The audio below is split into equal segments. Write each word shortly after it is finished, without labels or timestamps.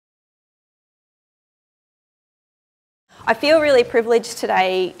I feel really privileged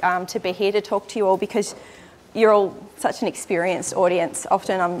today to be here to talk to you all because you're all such an experienced audience.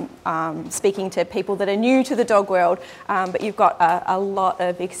 Often I'm speaking to people that are new to the dog world, but you've got a lot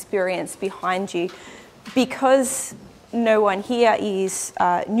of experience behind you. Because no one here is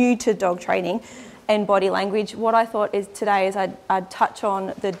new to dog training and body language, what I thought is today is I'd touch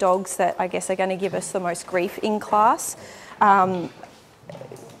on the dogs that I guess are going to give us the most grief in class. I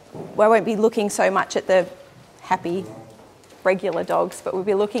won't be looking so much at the happy, regular dogs, but we'll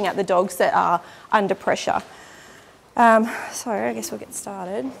be looking at the dogs that are under pressure. So I guess we'll get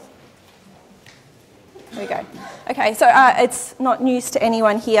started. There we go. Okay, so it's not news to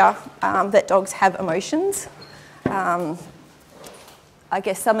anyone here that dogs have emotions. I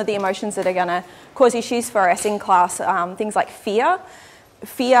guess some of the emotions that are going to cause issues for us in class, things like fear.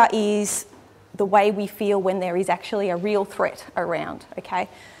 Fear is the way we feel when there is actually a real threat around, okay?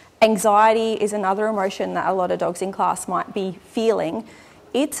 Anxiety is another emotion that a lot of dogs in class might be feeling.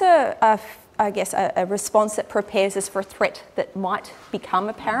 It's a response that prepares us for a threat that might become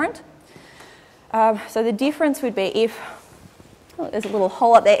apparent. So the difference would be if, there's a little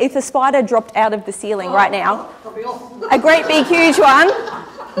hole up there, if a spider dropped out of the ceiling right now, a great big huge one,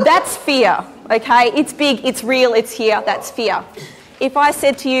 that's fear, okay? It's big, it's real, it's here, that's fear. If I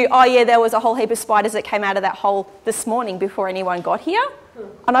said to you, oh yeah, there was a whole heap of spiders that came out of that hole this morning before anyone got here,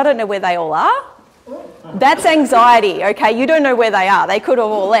 and I don't know where they all are, that's anxiety, okay? You don't know where they are. They could have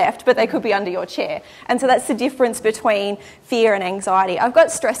all left, but they could be under your chair. And so that's the difference between fear and anxiety. I've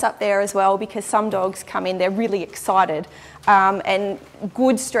got stress up there as well because some dogs come in, they're really excited. And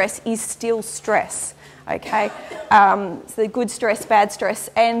good stress is still stress, okay? So good stress, bad stress.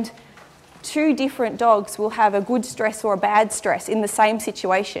 And two different dogs will have a good stress or a bad stress in the same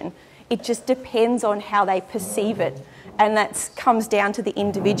situation. It just depends on how they perceive it. And that comes down to the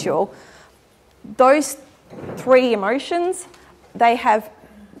individual. Those three emotions, they have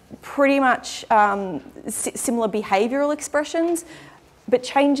pretty much similar behavioural expressions, but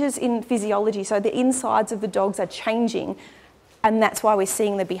changes in physiology. So the insides of the dogs are changing, and that's why we're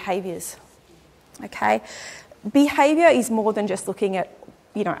seeing the behaviours. Okay? Behaviour is more than just looking at,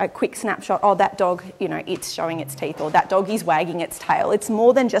 a quick snapshot. Oh, that dog, it's showing its teeth, or that dog is wagging its tail. It's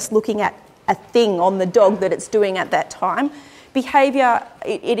more than just looking at a thing on the dog that it's doing at that time. Behaviour,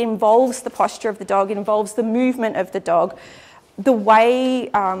 it involves the posture of the dog, it involves the movement of the dog, the way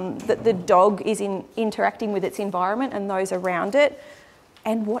that the dog is interacting with its environment and those around it,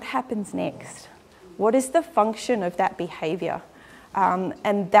 and what happens next. What is the function of that behaviour?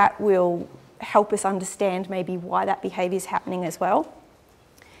 And that will help us understand maybe why that behaviour is happening as well.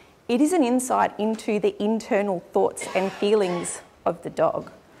 It is an insight into the internal thoughts and feelings of the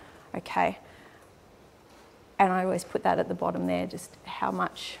dog, okay? And I always put that at the bottom there, just how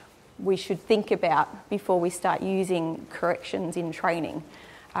much we should think about before we start using corrections in training.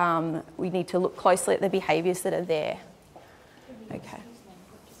 We need to look closely at the behaviours that are there. Okay.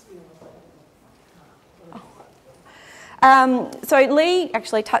 So Lee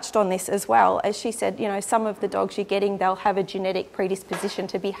actually touched on this as well. As she said, some of the dogs you're getting, they'll have a genetic predisposition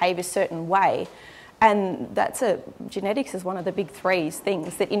to behave a certain way. And genetics is one of the big three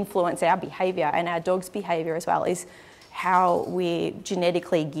things that influence our behaviour and our dog's behaviour as well, is how we're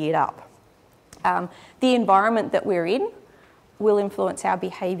genetically geared up. The environment that we're in will influence our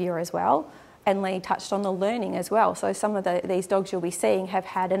behaviour as well. And Lee touched on the learning as well. So some of these dogs you'll be seeing have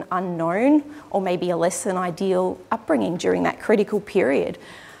had an unknown or maybe a less than ideal upbringing during that critical period.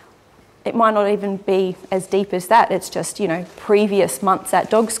 It might not even be as deep as that. It's just, previous months at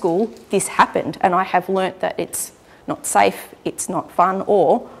dog school, this happened, and I have learnt that it's not safe, it's not fun,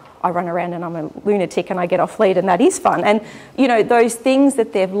 or I run around and I'm a lunatic and I get off lead and that is fun. And, those things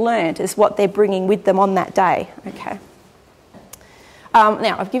that they've learnt is what they're bringing with them on that day, okay?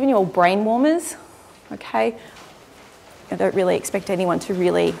 Now, I've given you all brain warmers, okay? I don't really expect anyone to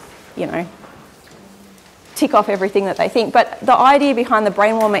really, tick off everything that they think, but the idea behind the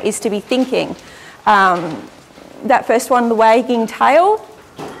brain warmer is to be thinking. That first one, the wagging tail,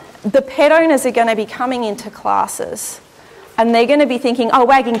 the pet owners are going to be coming into classes and they're going to be thinking, oh,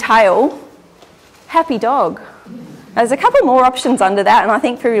 wagging tail, happy dog. There's a couple more options under that, and I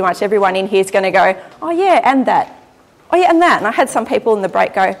think pretty much everyone in here is going to go, oh yeah, and that. Oh yeah, and that. And I had some people in the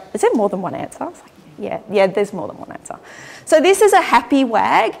break go, is there more than one answer? I was like, yeah, there's more than one answer. So this is a happy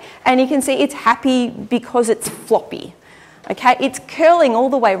wag, and you can see it's happy because it's floppy, okay? It's curling all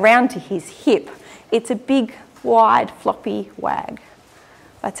the way round to his hip. It's a big, wide, floppy wag.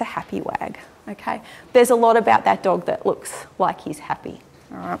 That's a happy wag, okay? There's a lot about that dog that looks like he's happy,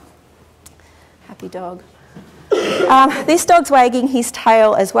 all right? Happy dog. This dog's wagging his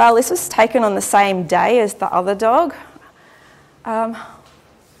tail as well. This was taken on the same day as the other dog.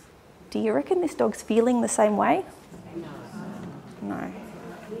 Do you reckon this dog's feeling the same way? No.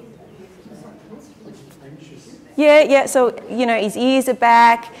 Yeah, so, you know, his ears are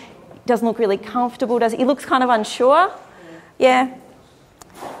back, doesn't look really comfortable, does he? He looks kind of unsure. Yeah.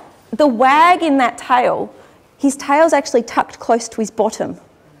 The wag in that tail, his tail's actually tucked close to his bottom,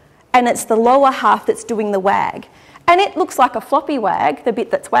 and it's the lower half that's doing the wag. And it looks like a floppy wag, the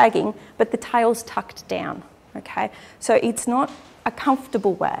bit that's wagging, but the tail's tucked down, okay? So it's not a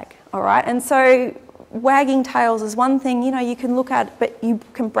comfortable wag, all right? And so wagging tails is one thing, you know, you can look at, but you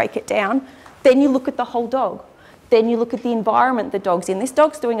can break it down. Then you look at the whole dog. Then you look at the environment the dog's in. This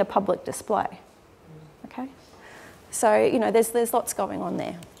dog's doing a public display, okay? So, you know, there's lots going on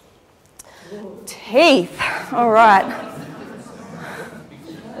there. Teeth, all right.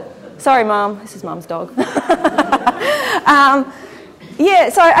 Sorry, Mum, this is Mum's dog. Yeah,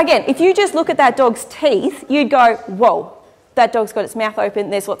 so again, if you just look at that dog's teeth, you'd go, whoa, that dog's got its mouth open,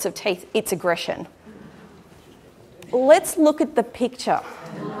 there's lots of teeth, it's aggression. Let's look at the picture.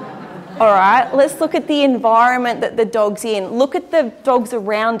 All right, let's look at the environment that the dog's in. Look at the dogs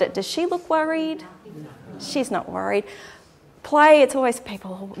around it. Does she look worried? She's not worried. Play, it's always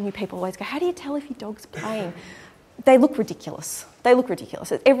new people always go, how do you tell if your dog's playing? They look ridiculous. They look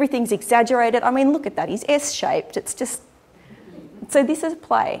ridiculous. Everything's exaggerated. I mean, look at that. He's S-shaped. It's just... So this is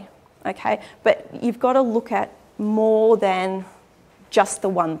play, okay? But you've got to look at more than just the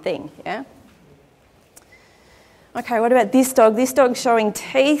one thing, yeah? Okay, what about this dog? This dog's showing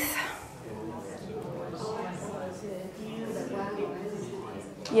teeth.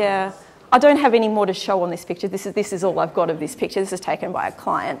 Yeah, I don't have any more to show on this picture. This is all I've got of this picture. This is taken by a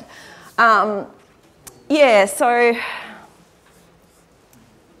client. Yeah, so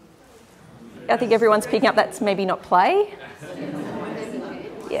I think everyone's picking up that's maybe not play.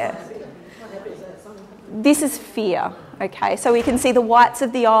 Yeah. This is fear, okay? So we can see the whites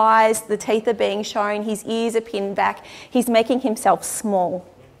of the eyes, the teeth are being shown, his ears are pinned back. He's making himself small.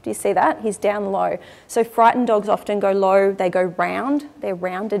 Do you see that? He's down low. So frightened dogs often go low, they go round. They're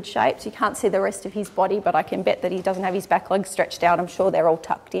rounded shapes. You can't see the rest of his body, but I can bet that he doesn't have his back legs stretched out. I'm sure they're all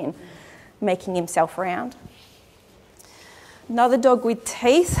tucked in, making himself round. Another dog with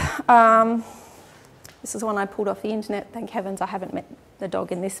teeth. This is one I pulled off the internet. Thank heavens I haven't met the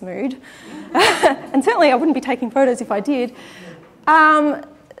dog in this mood. And certainly I wouldn't be taking photos if I did.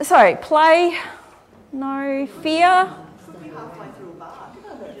 So, play, no, fear.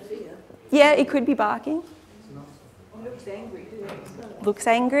 Yeah, it could be barking. Looks angry. Looks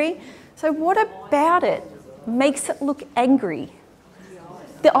angry. So what about it makes it look angry?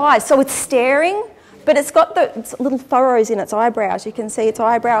 The eyes. So it's staring, but it's got the little furrows in its eyebrows. You can see its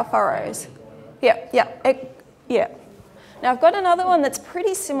eyebrow furrows. Yeah. Now I've got another one that's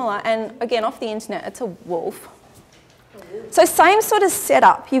pretty similar, and again off the internet, it's a wolf. So same sort of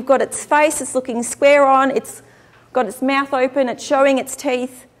setup. You've got its face, it's looking square on, it's got its mouth open, it's showing its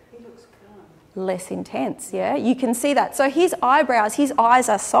teeth. Less intense, yeah? You can see that. So his eyebrows, his eyes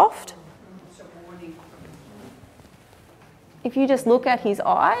are soft. If you just look at his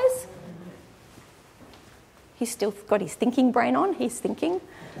eyes, he's still got his thinking brain on. He's thinking,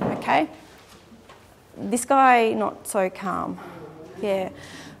 okay? This guy, not so calm, yeah.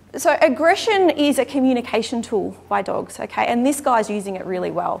 So aggression is a communication tool by dogs, okay? And this guy's using it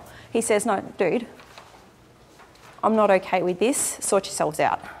really well. He says, no, dude, I'm not okay with this. Sort yourselves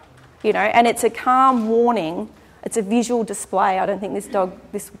out. You know, and it's a calm warning. It's a visual display. I don't think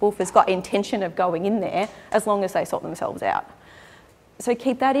this wolf has got intention of going in there as long as they sort themselves out. So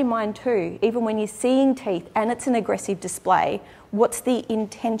keep that in mind too. Even when you're seeing teeth and it's an aggressive display, what's the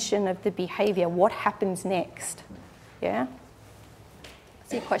intention of the behaviour? What happens next? Yeah?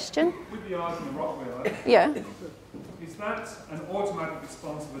 That's your question? With the eyes and the Rottweiler, yeah. Is that an automatic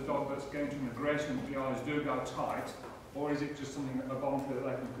response of a dog that's going to an aggression if the eyes do go tight? Or is it just something that a voluntary that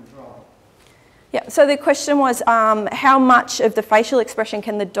they can control? Yeah, so the question was how much of the facial expression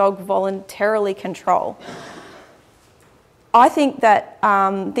can the dog voluntarily control? I think that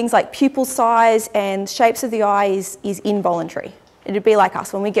things like pupil size and shapes of the eye is involuntary. It'd be like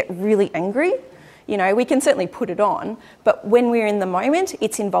us when we get really angry. You know, we can certainly put it on, but when we're in the moment,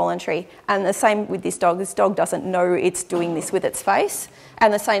 it's involuntary. And the same with this dog. This dog doesn't know it's doing this with its face.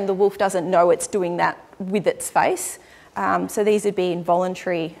 And the same, the wolf doesn't know it's doing that with its face. So these would be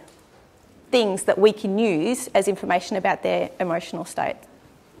involuntary things that we can use as information about their emotional state.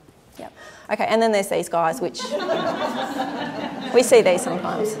 Yeah. Okay, and then there's these guys, which we see these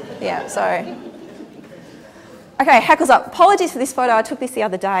sometimes. Yeah, so. Okay, hackles up. Apologies for this photo. I took this the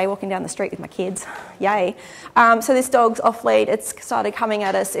other day walking down the street with my kids. Yay. So this dog's off lead. It's started coming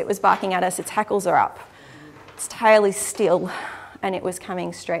at us. It was barking at us. Its hackles are up. Its tail is still. and it was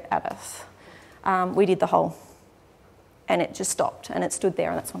coming straight at us. We did the whole, and it just stopped, and it stood there,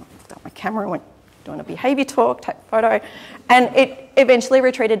 and that's when I looked at my camera and went, doing a behaviour talk, take a photo, and it eventually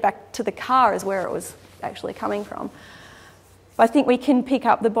retreated back to the car is where it was actually coming from. I think we can pick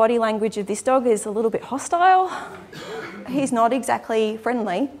up the body language of this dog is a little bit hostile. He's not exactly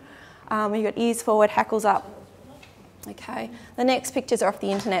friendly. You've got ears forward, hackles up. Okay, the next pictures are off the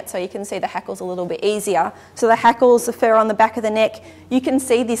internet, so you can see the hackles a little bit easier. So the hackles, the fur on the back of the neck, you can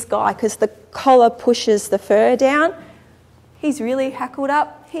see this guy because the collar pushes the fur down. He's really hackled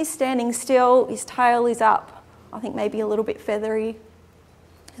up. He's standing still. His tail is up. I think maybe a little bit feathery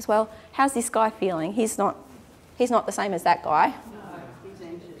as well. How's this guy feeling? He's not the same as that guy.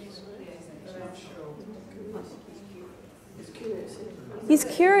 He's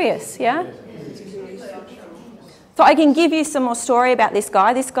curious, yeah? So I can give you some more story about this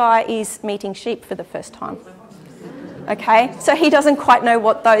guy. This guy is meeting sheep for the first time. Okay, so he doesn't quite know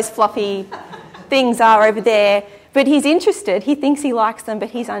what those fluffy things are over there, but he's interested. He thinks he likes them, but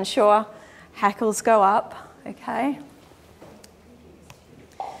he's unsure. Hackles go up, okay?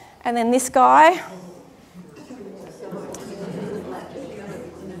 And then this guy.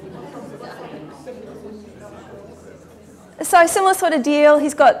 So similar sort of deal.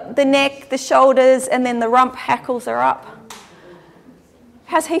 He's got the neck, the shoulders, and then the rump hackles are up.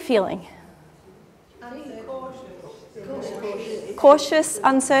 How's he feeling? Cautious,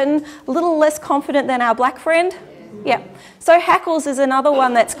 uncertain, a little less confident than our black friend. Yeah. So hackles is another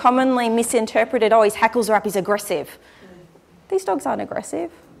one that's commonly misinterpreted. Oh, his hackles are up, he's aggressive. These dogs aren't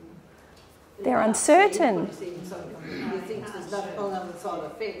aggressive. They're uncertain.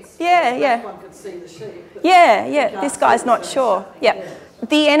 Yeah. Yeah. This guy's not sure. Yeah.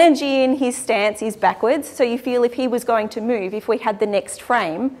 The energy in his stance is backwards, so you feel if he was going to move, if we had the next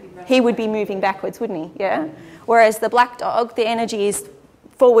frame, he would be moving backwards, wouldn't he? Yeah. Whereas the black dog, the energy is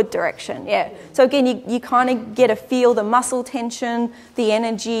forward direction. Yeah. So again, you kind of get a feel, the muscle tension, the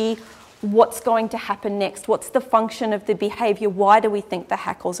energy, what's going to happen next, what's the function of the behaviour, why do we think the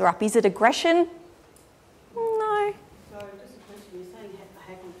hackles are up? Is it aggression? No. So just a question, you're saying the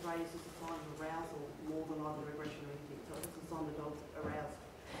hackles raised is a sign of arousal more than either aggression or anything, so it's a sign the dog's aroused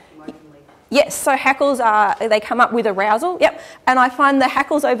emotionally? Yes, so hackles they come up with arousal, yep. And I find the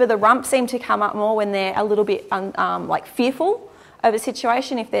hackles over the rump seem to come up more when they're a little bit like fearful of a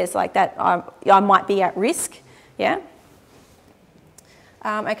situation, if there's like that, I might be at risk, yeah.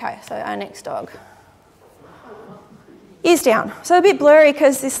 Okay, so our next dog. Ears down. So a bit blurry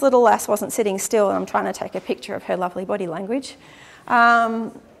because this little lass wasn't sitting still and I'm trying to take a picture of her lovely body language. I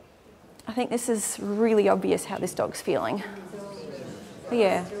think this is really obvious how this dog's feeling.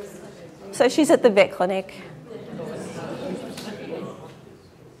 Yeah. So she's at the vet clinic.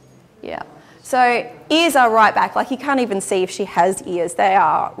 Yeah. So ears are right back. Like you can't even see if she has ears. They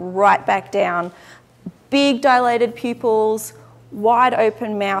are right back down. Big dilated pupils, wide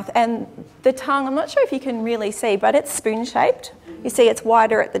open mouth, and the tongue, I'm not sure if you can really see, but it's spoon-shaped. You see it's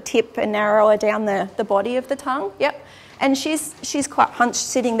wider at the tip and narrower down the body of the tongue. Yep. And she's quite hunched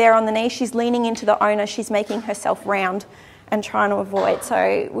sitting there on the knee. She's leaning into the owner. She's making herself round and trying to avoid.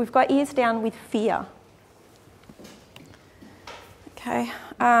 So we've got ears down with fear. Okay.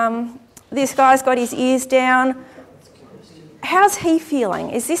 This guy's got his ears down. How's he feeling?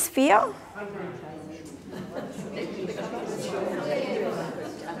 Is this fear?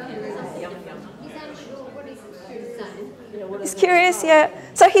 He's curious, yeah.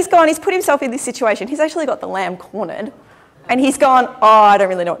 So he's put himself in this situation. He's actually got the lamb cornered. And he's gone, oh, I don't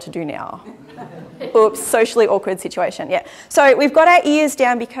really know what to do now. Oops, socially awkward situation, yeah. So we've got our ears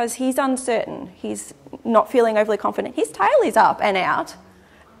down because he's uncertain. He's not feeling overly confident. His tail is up and out.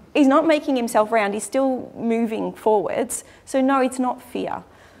 He's not making himself round. He's still moving forwards. So no, it's not fear.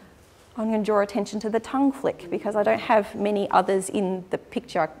 I'm going to draw attention to the tongue flick because I don't have many others in the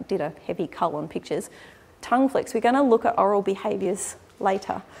picture. I did a heavy cull on pictures. Tongue flicks. We're going to look at oral behaviours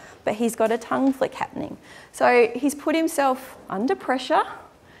later, but he's got a tongue flick happening. So he's put himself under pressure.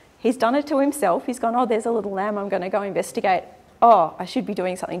 He's done it to himself. He's gone, oh, there's a little lamb. I'm going to go investigate. Oh, I should be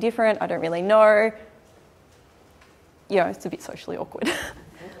doing something different. I don't really know. You know, it's a bit socially awkward.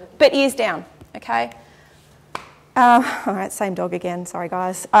 But ears down, okay? All right, same dog again. Sorry,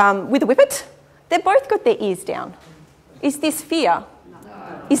 guys. With a whippet, they've both got their ears down. Is this fear?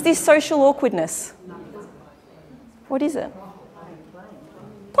 No. Is this social awkwardness? No. What is it?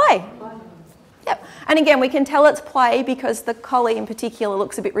 Play. Yep. And again, we can tell it's play because the collie in particular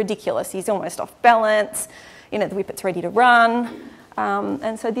looks a bit ridiculous. He's almost off balance. You know, the whippet's ready to run.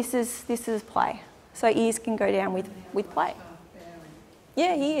 And so this is play. So ears can go down with play.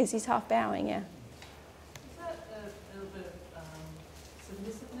 Yeah, he is. He's half bowing, yeah. Is that a little bit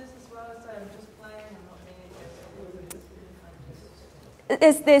submissiveness as well as just playing and not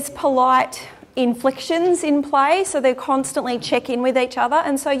being There's polite inflections in play, so they constantly check in with each other,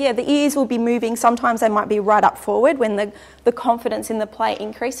 and so yeah, the ears will be moving. Sometimes they might be right up forward when the confidence in the play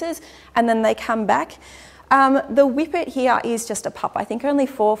increases, and then they come back. The whippet here is just a pup, I think only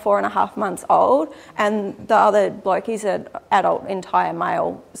 4.5 months old, and the other bloke is an adult entire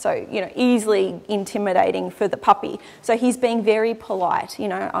male, so easily intimidating for the puppy. So he's being very polite.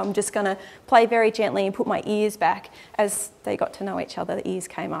 I'm just going to play very gently and put my ears back. As they got to know each other, the ears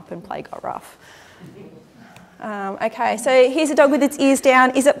came up and play got rough. Okay, so here's a dog with its ears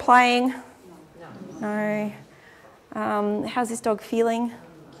down. Is it playing? No. How's this dog feeling?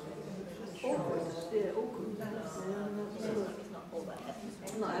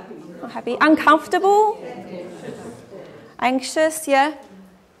 Not happy. Uncomfortable? Anxious, yeah?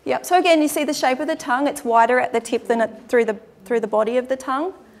 Yep. So again, you see the shape of the tongue. It's wider at the tip than through the body of the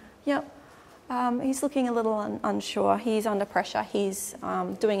tongue. Yep. He's looking a little unsure. He's under pressure. He's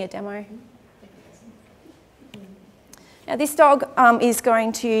doing a demo. Now this dog is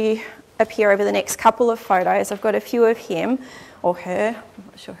going to appear over the next couple of photos. I've got a few of him or her, I'm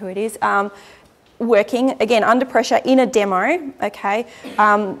not sure who it is, working, again, under pressure in a demo, okay.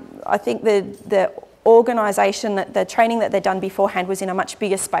 I think the organisation, the training that they'd done beforehand was in a much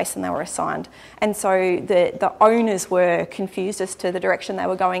bigger space than they were assigned. And so the owners were confused as to the direction they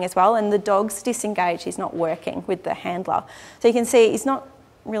were going as well, and the dog's disengaged, he's not working with the handler. So you can see he's not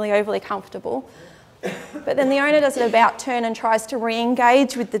really overly comfortable. But then the owner does an about turn and tries to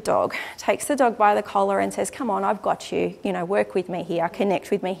re-engage with the dog, takes the dog by the collar and says, come on, I've got you, work with me here, connect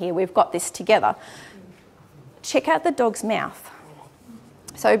with me here, we've got this together. Check out the dog's mouth.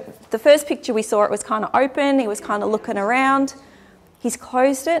 So the first picture we saw, it was kind of open, he was kind of looking around. He's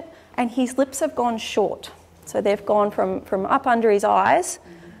closed it and his lips have gone short. So they've gone from up under his eyes,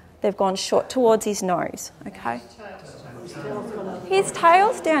 they've gone short towards his nose, okay? His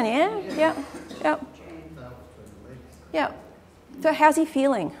tail's down, yeah? Yep, yep. Yep. So how's he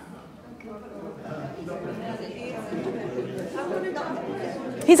feeling?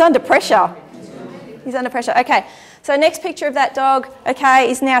 He's under pressure. He's under pressure. Okay, so next picture of that dog,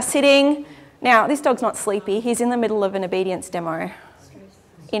 okay, is now sitting. Now, this dog's not sleepy. He's in the middle of an obedience demo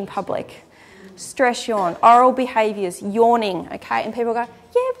in public. Stress yawn, oral behaviours, yawning, okay? And people go,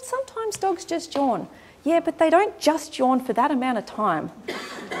 yeah, but sometimes dogs just yawn. Yeah, but they don't just yawn for that amount of time,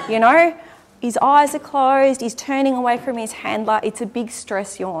 His eyes are closed, he's turning away from his handler. It's a big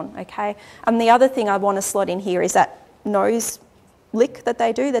stress yawn, okay? And the other thing I want to slot in here is that nose lick that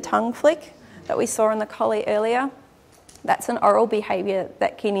they do, the tongue flick that we saw in the collie earlier. That's an oral behaviour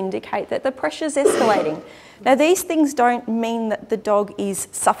that can indicate that the pressure's escalating. Now, these things don't mean that the dog is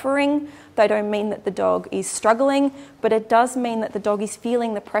suffering, they don't mean that the dog is struggling, but it does mean that the dog is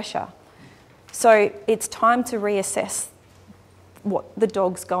feeling the pressure. So it's time to reassess what the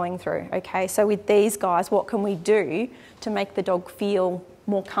dog's going through, okay? So with these guys, what can we do to make the dog feel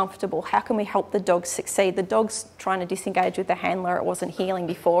more comfortable? How can we help the dog succeed? The dog's trying to disengage with the handler. It wasn't healing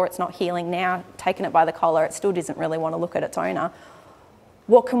before. It's not healing now. Taking it by the collar, it still doesn't really want to look at its owner.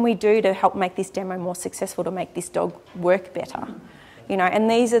 What can we do to help make this demo more successful, to make this dog work better?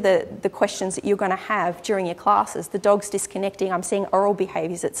 And these are the questions that you're going to have during your classes. The dog's disconnecting. I'm seeing oral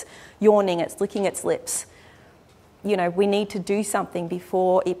behaviours. It's yawning. It's licking its lips. We need to do something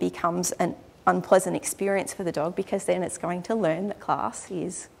before it becomes an unpleasant experience for the dog, because then it's going to learn that class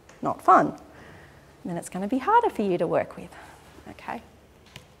is not fun. And then it's going to be harder for you to work with, okay?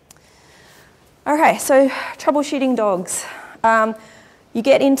 Okay, so troubleshooting dogs. You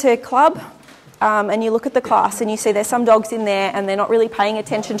get into club and you look at the class and you see there's some dogs in there and they're not really paying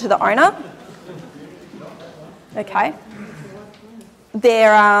attention to the owner, okay?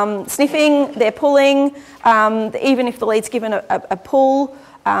 They're sniffing, they're pulling, even if the lead's given a pull,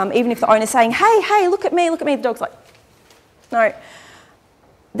 even if the owner's saying, hey, look at me, the dog's like, no.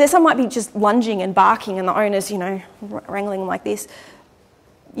 Some might be just lunging and barking and the owner's, wrangling them like this.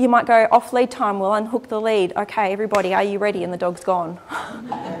 You might go, off lead time, we'll unhook the lead. Okay, everybody, are you ready? And the dog's gone.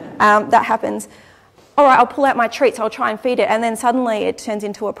 That happens. All right, I'll pull out my treats, I'll try and feed it. And then suddenly it turns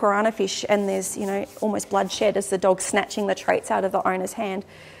into a piranha fish and there's, almost bloodshed as the dog's snatching the treats out of the owner's hand.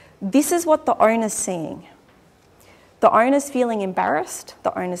 This is what the owner's seeing. The owner's feeling embarrassed.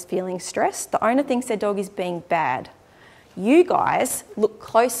 The owner's feeling stressed. The owner thinks their dog is being bad. You guys look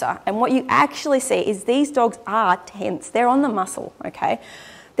closer and what you actually see is these dogs are tense. They're on the muscle, okay?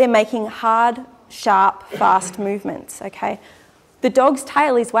 They're making hard, sharp, fast movements, okay? The dog's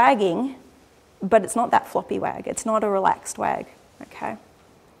tail is wagging, but it's not that floppy wag. It's not a relaxed wag, okay?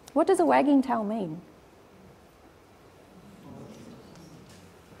 What does a wagging tail mean?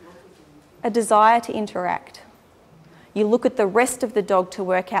 a desire to interact. You look at the rest of the dog to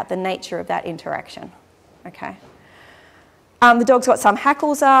work out the nature of that interaction, okay? The dog's got some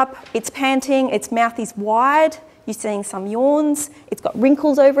hackles up, it's panting, its mouth is wide, you're seeing some yawns, it's got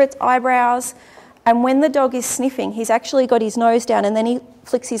wrinkles over its eyebrows, and when the dog is sniffing, he's actually got his nose down and then he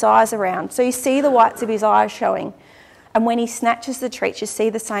flicks his eyes around. So you see the whites of his eyes showing. And when he snatches the treat, you see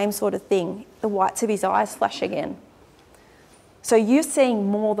the same sort of thing, the whites of his eyes flash again. So you're seeing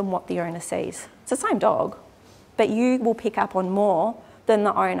more than what the owner sees. It's the same dog, but you will pick up on more than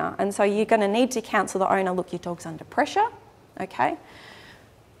the owner. And so you're going to need to counsel the owner, look, your dog's under pressure, okay?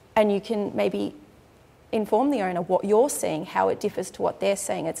 And you can maybe inform the owner what you're seeing, how it differs to what they're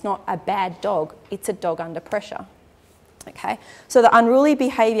seeing. It's not a bad dog, it's a dog under pressure, okay? So the unruly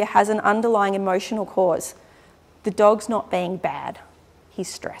behaviour has an underlying emotional cause. The dog's not being bad, he's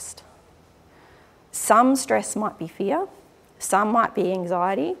stressed. Some stress might be fear, some might be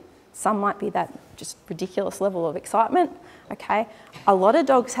anxiety, some might be that just ridiculous level of excitement, okay? A lot of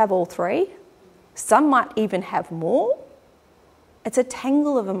dogs have all three. Some might even have more. It's a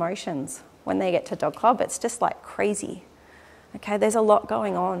tangle of emotions when they get to dog club. It's just like crazy, okay? There's a lot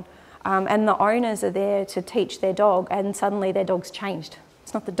going on. And the owners are there to teach their dog and suddenly their dog's changed.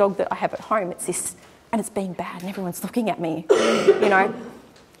 It's not the dog that I have at home, it's this, and it's being bad and everyone's looking at me, you know?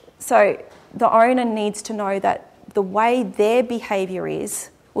 So the owner needs to know that the way their behaviour is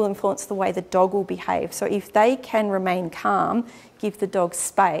will influence the way the dog will behave. So if they can remain calm, give the dog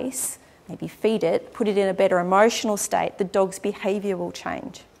space, maybe feed it, put it in a better emotional state, the dog's behaviour will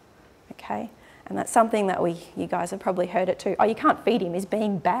change, okay? And that's something that you guys have probably heard it too. Oh, you can't feed him, he's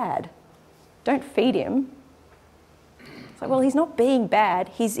being bad. Don't feed him. It's like, well, he's not being bad,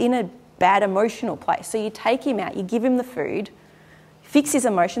 he's in a bad emotional place. So you take him out, you give him the food, fix his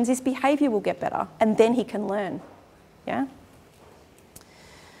emotions, his behaviour will get better, and then he can learn, yeah?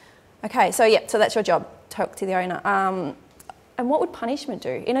 Okay, so yeah, so that's your job, talk to the owner. And what would punishment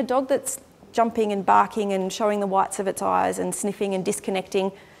do? In a dog that's jumping and barking and showing the whites of its eyes and sniffing and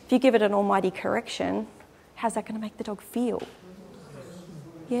disconnecting, if you give it an almighty correction, how's that going to make the dog feel?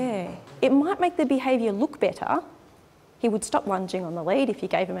 Yeah, it might make the behaviour look better. He would stop lunging on the lead if you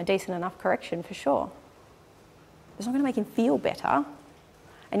gave him a decent enough correction, for sure. It's not going to make him feel better,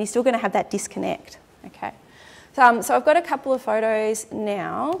 and you're still going to have that disconnect, okay? So I've got a couple of photos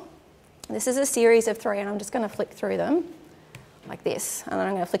now. This is a series of 3, and I'm just going to flick through them like this, and then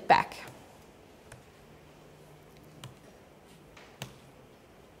I'm going to flick back.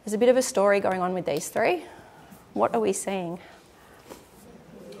 There's a bit of a story going on with these 3. What are we seeing?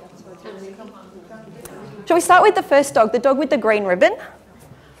 Shall we start with the first dog, the dog with the green ribbon?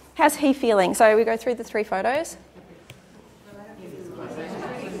 How's he feeling? So we go through the 3 photos.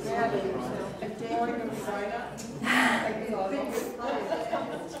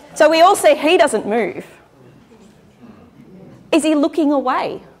 So we all see he doesn't move. Is he looking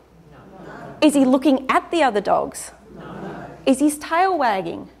away? Is he looking at the other dogs? Is his tail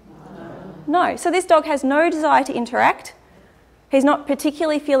wagging? No. So this dog has no desire to interact. He's not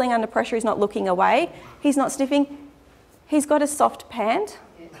particularly feeling under pressure. He's not looking away. He's not sniffing. He's got a soft pant.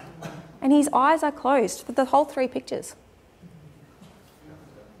 And his eyes are closed for the whole 3 pictures.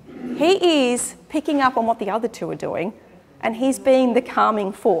 He is picking up on what the other 2 are doing, and he's being the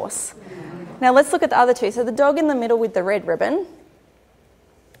calming force. Now let's look at the other 2. So the dog in the middle with the red ribbon,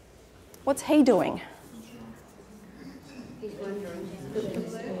 what's he doing?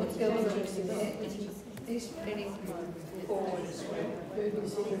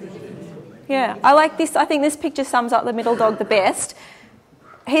 Yeah, I like this. I think this picture sums up the middle dog the best.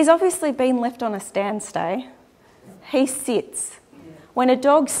 He's obviously been left on a stand stay. He sits. When a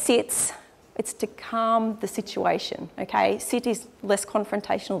dog sits, it's to calm the situation, okay? Sit is less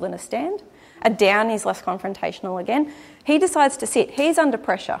confrontational than a stand. A down is less confrontational again. He decides to sit. He's under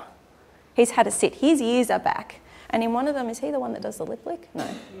pressure. He's had a sit. His ears are back. And in one of them, is he the one that does the lip lick? No.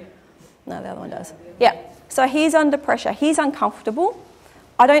 No, the other one does. Yeah. So he's under pressure. He's uncomfortable.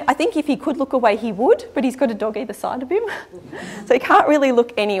 I think if he could look away, he would, but he's got a dog either side of him. So he can't really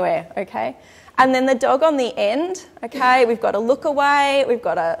look anywhere, okay? And then the dog on the end, okay, we've got a look away, we've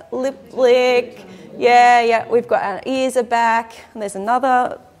got a lip lick, yeah, we've got our ears are back, and there's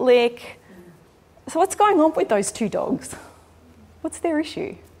another lick. So what's going on with those 2 dogs? What's their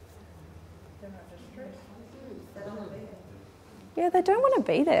issue? Yeah, they don't want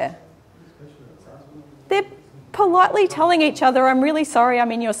to be there. They're politely telling each other, I'm really sorry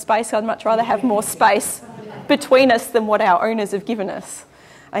I'm in your space, I'd much rather have more space between us than what our owners have given us.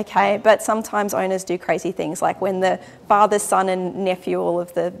 Okay, but sometimes owners do crazy things, like when the father, son and nephew, all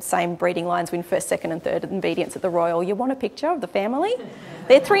of the same breeding lines, win first, second and third obedience at the Royal. You want a picture of the family?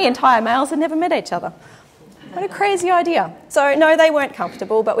 They're 3 entire males that never met each other. What a crazy idea. So no, they weren't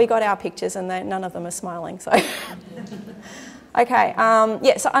comfortable, but we got our pictures and none of them are smiling. So, okay,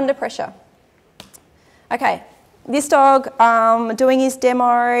 so under pressure. Okay, this dog doing his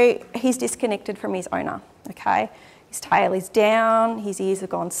demo, he's disconnected from his owner, okay? His tail is down, his ears have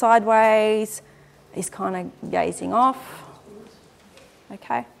gone sideways, he's kind of gazing off,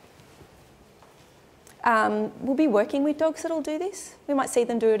 okay? We'll be working with dogs that'll do this. We might see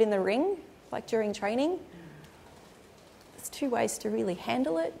them do it in the ring, like during training. There's 2 ways to really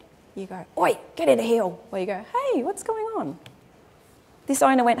handle it. You go, oi, get in a heel. Or you go, hey, what's going on? This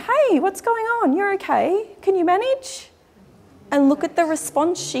owner went, hey, what's going on? You're okay? Can you manage? And look at the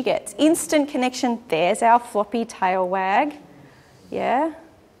response she gets. Instant connection. There's our floppy tail wag. Yeah?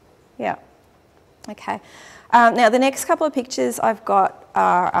 Yeah. Okay. Now, the next couple of pictures I've got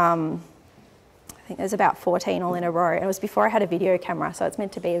are, I think there's about 14 all in a row. It was before I had a video camera, so it's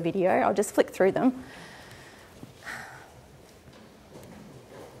meant to be a video. I'll just flick through them.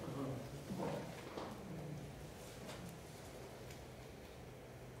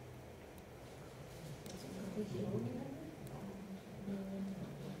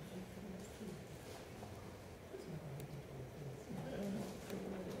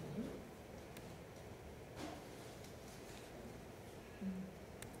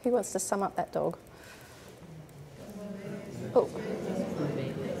 Who wants to sum up that dog? Oh.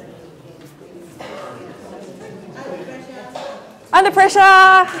 Under pressure.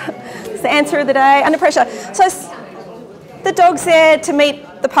 It's the answer of the day. Under pressure. So the dog's there to meet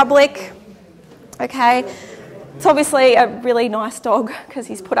the public. Okay. It's obviously a really nice dog because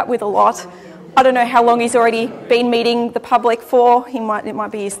he's put up with a lot. I don't know how long he's already been meeting the public for. It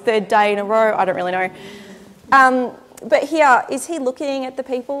might be his 3rd day in a row. I don't really know. But here, is he looking at the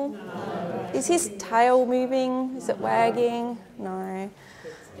people? No. Is his tail moving? Is it wagging? No.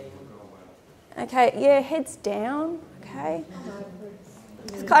 Okay, yeah, head's down. Okay.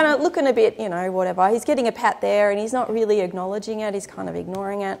 He's kind of looking a bit, whatever. He's getting a pat there and he's not really acknowledging it. He's kind of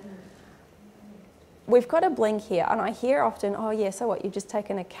ignoring it. We've got a blink here, and I hear often, oh yeah, so what, you've just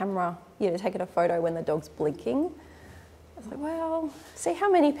taken a camera, taken a photo when the dog's blinking. I was like, well, see how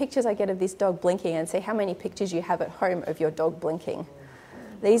many pictures I get of this dog blinking and see how many pictures you have at home of your dog blinking.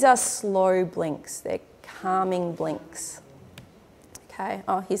 These are slow blinks. They're calming blinks. Okay.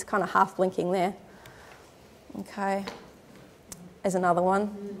 Oh, he's kind of half blinking there. Okay. There's another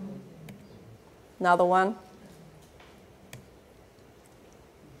one. Another one.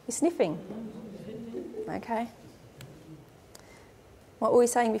 He's sniffing. Okay. What were we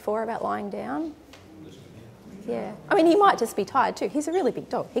saying before about lying down? Yeah. I mean, he might just be tired too. He's a really big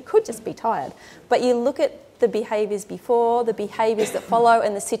dog. He could just be tired. But you look at the behaviours before, the behaviours that follow,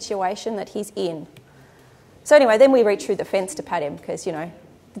 and the situation that he's in. So anyway, then we reach through the fence to pat him because, the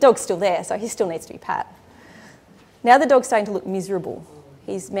dog's still there, so he still needs to be pat. Now the dog's starting to look miserable.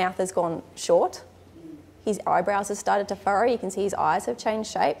 His mouth has gone short. His eyebrows have started to furrow. You can see his eyes have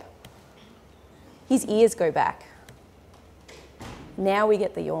changed shape. His ears go back. Now we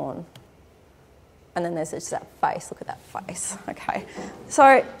get the yawn. And then there's just that face. Look at that face. Okay.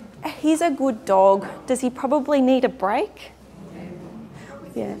 So he's a good dog. Does he probably need a break?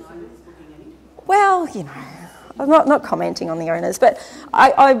 Yeah. Well, I'm not commenting on the owners, but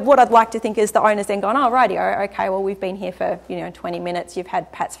what I'd like to think is the owner's then gone, oh, rightio, okay, well, we've been here for 20 minutes. You've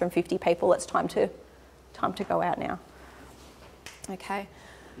had pats from 50 people. It's time to go out now. Okay.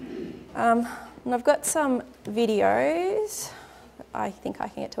 And I've got some videos. I think I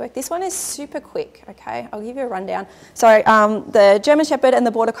can get to work. This one is super quick, okay? I'll give you a rundown. So the German Shepherd and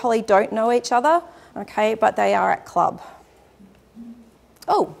the Border Collie don't know each other, okay, but they are at club.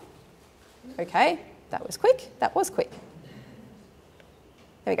 Oh, okay, that was quick. That was quick.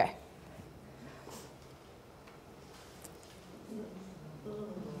 There we go.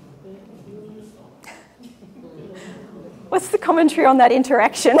 What's the commentary on that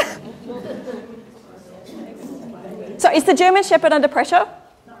interaction? So is the German Shepherd under pressure?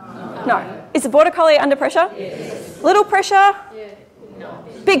 No. Is the Border Collie under pressure? Yes. Little pressure? Yeah. No.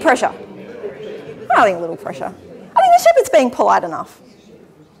 Big pressure? I think little pressure. I think the Shepherd's being polite enough.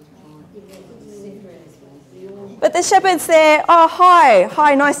 But the Shepherd's there, oh,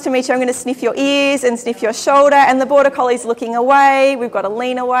 hi, nice to meet you. I'm going to sniff your ears and sniff your shoulder. And the Border Collie's looking away. We've got to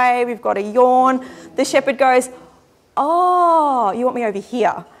lean away. We've got to yawn. The Shepherd goes, oh, you want me over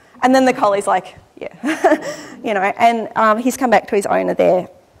here? And then the Collie's like, yeah, and he's come back to his owner there.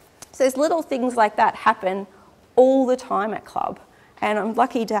 So there's little things like that happen all the time at club. And I'm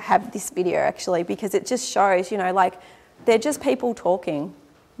lucky to have this video actually, because it just shows, you know, like they're just people talking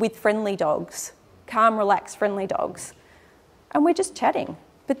with friendly dogs, calm, relaxed, friendly dogs. And we're just chatting.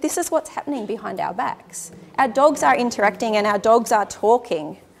 But this is what's happening behind our backs. Our dogs are interacting and our dogs are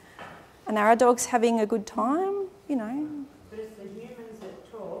talking. And are our dogs having a good time? You know. But it's the humans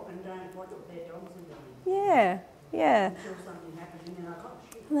that talk and don't watch what their dogs are doing. Yeah, yeah. Until something happens and they're like, oh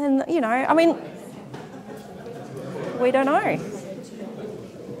shit. And then, you know, I mean, we don't know.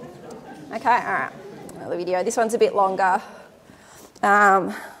 Okay, all right. Another video. This one's a bit longer.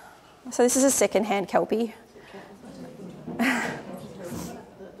 So this is a second-hand Kelpie.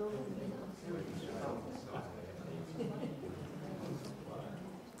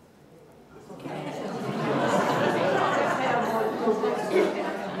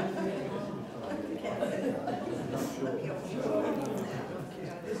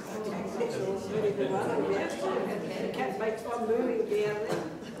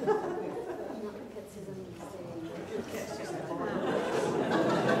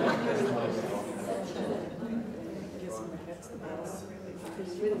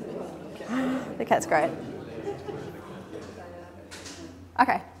 The cat's great.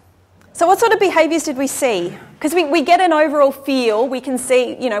 Okay. So what sort of behaviours did we see? Because we get an overall feel, we can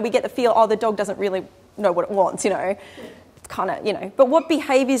see, you know, we get the feel, oh, the dog doesn't really know what it wants, you know. It's kind of, you know. But what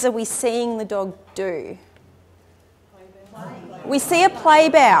behaviours are we seeing the dog do? We see a play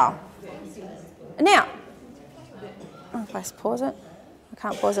bow. Now, if I pause it, I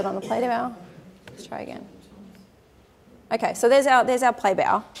can't pause it on the play bow. Let's try again. Okay, so there's our play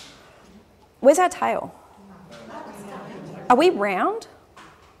bow. Where's our tail? Are we round?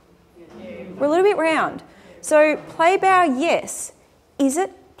 We're a little bit round. So play bow, yes. Is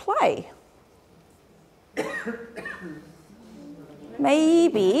it play?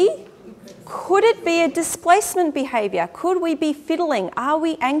 Maybe. Could it be a displacement behaviour? Could we be fiddling? Are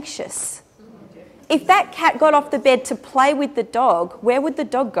we anxious? If that cat got off the bed to play with the dog, where would the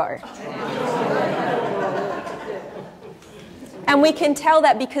dog go? And we can tell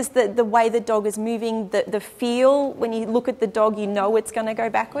that because the way the dog is moving, the feel, when you look at the dog, you know it's going to go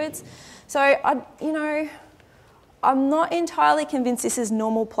backwards. So, I'm not entirely convinced this is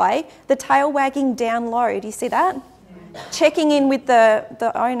normal play. The tail wagging down low, do you see that? Checking in with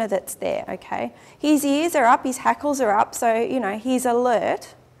the owner that's there, okay? His ears are up, his hackles are up, so, you know, he's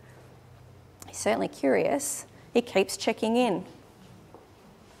alert. He's certainly curious. He keeps checking in.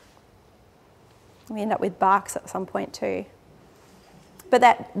 We end up with barks at some point too. But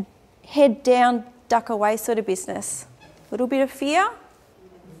that head down, duck away sort of business. A little bit of fear.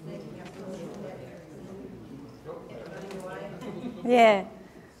 Yeah.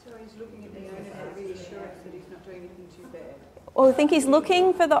 So he's looking at the owner for reassurance that he's not doing anything too bad. Or I think he's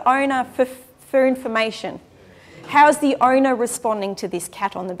looking for the owner for information. How's the owner responding to this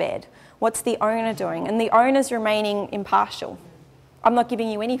cat on the bed? What's the owner doing? And the owner's remaining impartial. I'm not giving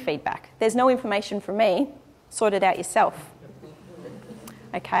you any feedback. There's no information from me. Sort it out yourself.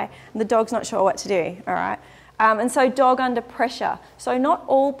 Okay? And the dog's not sure what to do, all right? And so dog under pressure. So not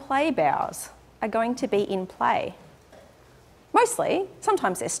all play bows are going to be in play. Mostly.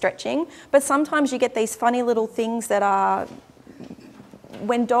 Sometimes they're stretching, but sometimes you get these funny little things that are,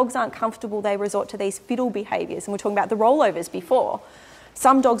 when dogs aren't comfortable, they resort to these fiddle behaviours. And we're talking about the rollovers before.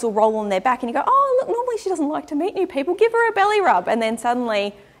 Some dogs will roll on their back and you go, oh, look, normally she doesn't like to meet new people. Give her a belly rub. And then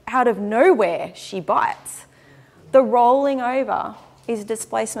suddenly, out of nowhere, she bites. The rolling over is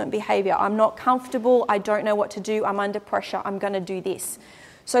displacement behaviour. I'm not comfortable. I don't know what to do. I'm under pressure. I'm going to do this.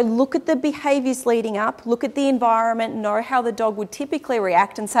 So look at the behaviours leading up. Look at the environment. Know how the dog would typically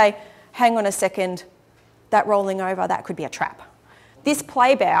react and say, hang on a second, that rolling over, that could be a trap. This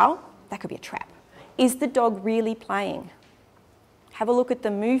play bow, that could be a trap. Is the dog really playing? Have a look at the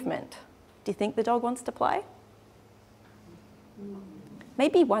movement. Do you think the dog wants to play?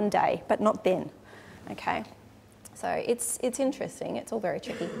 Maybe one day, but not then. Okay. So it's interesting. It's all very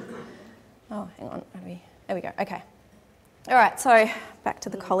tricky. Oh, hang on. There we go. Okay. All right. So back to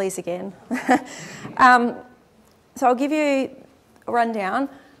the collies again. So I'll give you a rundown.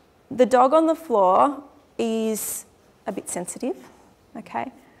 The dog on the floor is a bit sensitive.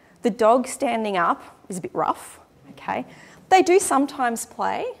 Okay. The dog standing up is a bit rough. Okay. They do sometimes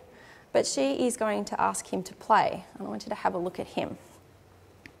play, but she is going to ask him to play. And I want you to have a look at him.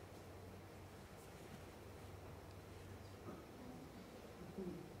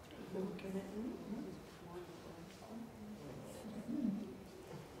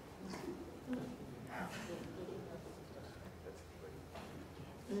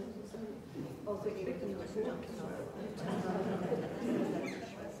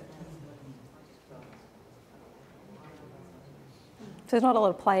 there's not a lot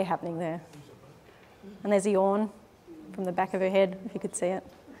of play happening there. And there's a yawn from the back of her head, if you could see it.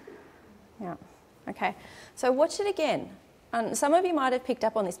 Yeah. Okay. So watch it again. And some of you might have picked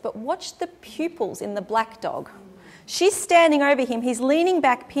up on this, but watch the pupils in the black dog. She's standing over him. He's leaning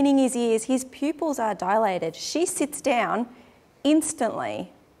back, pinning his ears. His pupils are dilated. She sits down.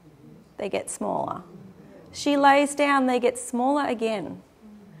 Instantly, they get smaller. She lays down. They get smaller again.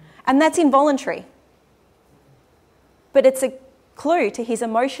 And that's involuntary. But it's a clue to his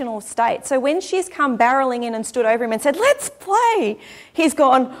emotional state. So when she's come barreling in and stood over him and said, "Let's play," he's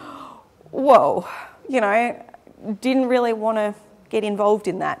gone, whoa, didn't really want to get involved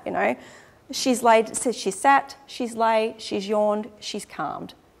in that, She's laid, says she's sat, she's lay, she's yawned, she's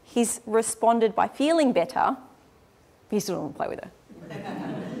calmed. He's responded by feeling better, but he still doesn't want to play with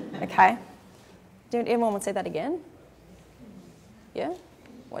her. Okay? Do anyone want to say that again? Yeah?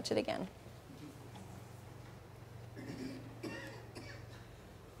 Watch it again.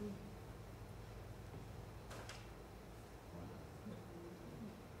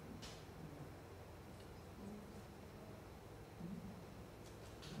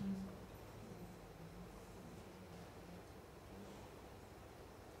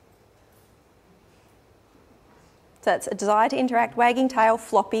 So it's a desire to interact, wagging tail,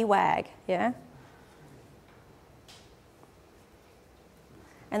 floppy wag, yeah?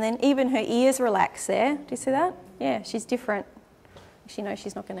 And then even her ears relax there. Do you see that? Yeah, she's different. She knows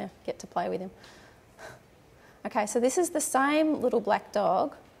she's not going to get to play with him. Okay, so this is the same little black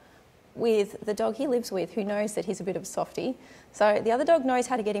dog with the dog he lives with, who knows that he's a bit of a softie. So the other dog knows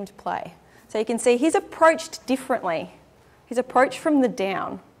how to get him to play. So you can see he's approached differently. He's approached from the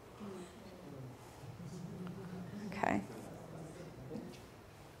down. Okay.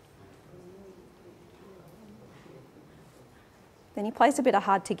 Then he plays a bit of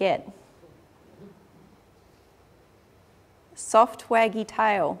hard to get. Soft waggy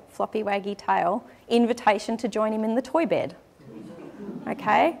tail, floppy waggy tail, invitation to join him in the toy bed.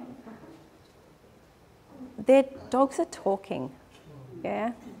 Okay? Their dogs are talking,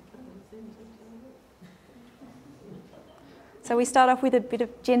 yeah? So we start off with a bit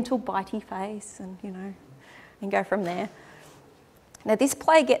of gentle bitey face and, and go from there. Now this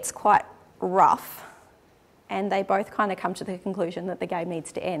play gets quite rough and they both kind of come to the conclusion that the game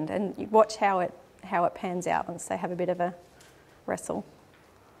needs to end, and you watch how it pans out once they have a bit of a wrestle.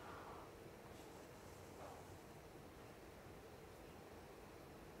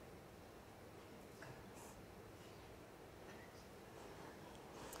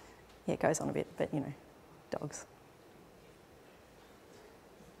 Yeah, it goes on a bit, but dogs.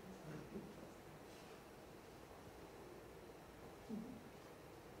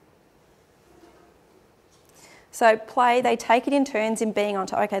 So play, they take it in turns in being on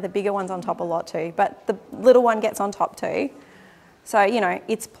top. Okay, the bigger one's on top a lot too, but the little one gets on top too. So,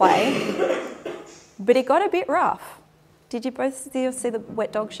 it's play. But it got a bit rough. Did you both see the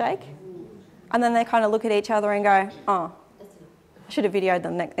wet dog shake? And then they kind of look at each other and go, oh, I should have videoed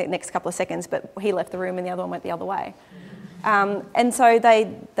them next couple of seconds, but he left the room and the other one went the other way. And so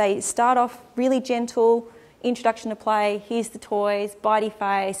they start off really gentle, introduction to play, here's the toys, bitey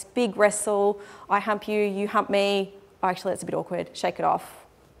face, big wrestle, I hump you, you hump me. Oh, actually, that's a bit awkward. Shake it off.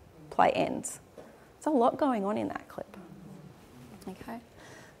 Play ends. There's a lot going on in that clip. Okay,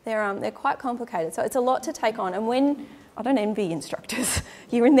 they're quite complicated, so it's a lot to take on. And when I don't envy instructors,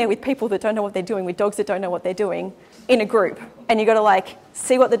 you're in there with people that don't know what they're doing, with dogs that don't know what they're doing, in a group, and you've got to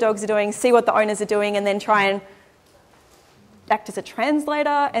see what the dogs are doing, see what the owners are doing, and then try and act as a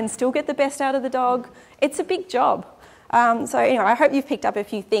translator and still get the best out of the dog. It's a big job. So anyway, I hope you've picked up a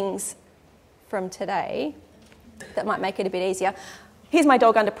few things from today that might make it a bit easier. Here's my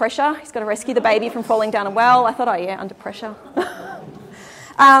dog under pressure. He's got to rescue the baby from falling down a well. I thought, oh yeah, under pressure.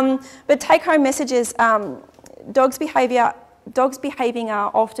 But take-home messages, dogs behaving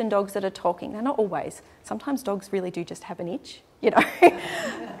are often dogs that are talking. They're not always. Sometimes dogs really do just have an itch,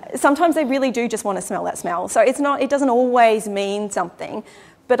 Sometimes they really do just want to smell that smell. So it doesn't always mean something.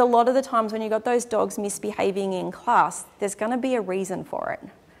 But a lot of the times when you've got those dogs misbehaving in class, there's going to be a reason for it.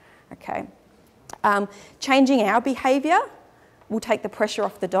 Okay. Changing our behaviour will take the pressure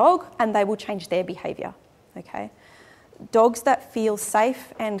off the dog and they will change their behaviour. Okay. Dogs that feel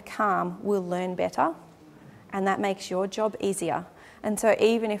safe and calm will learn better, and that makes your job easier. And so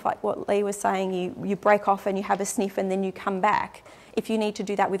even if, like what Lee was saying, you break off and you have a sniff and then you come back, if you need to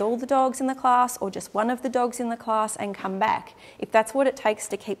do that with all the dogs in the class or just one of the dogs in the class and come back, if that's what it takes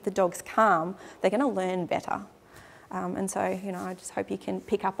to keep the dogs calm, they're going to learn better. And so, I just hope you can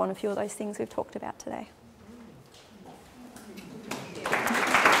pick up on a few of those things we've talked about today.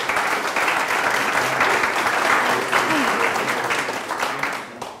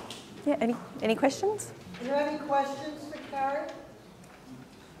 Any questions? Are there any questions for Carrie?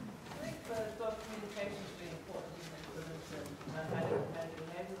 I think the dog communication is really important, isn't it, for them to know how to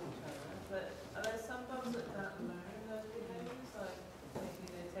behave with each other. But are there some dogs that don't learn those behaviours, like maybe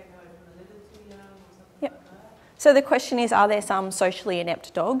they're taken away from the litter too young or something like that? So the question is, are there some socially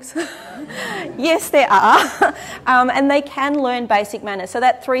inept dogs? Yes, there are. And they can learn basic manners. So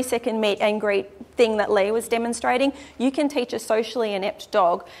that 3-second meet and greet thing that Lee was demonstrating, you can teach a socially inept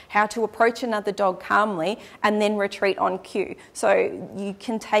dog how to approach another dog calmly and then retreat on cue. So you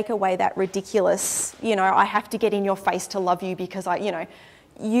can take away that ridiculous, I have to get in your face to love you because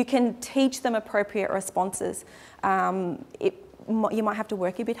you can teach them appropriate responses. You might have to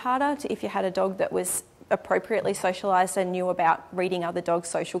work a bit harder if you had a dog that was appropriately socialised and knew about reading other dogs'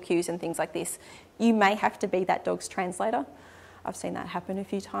 social cues and things like this. You may have to be that dog's translator. I've seen that happen a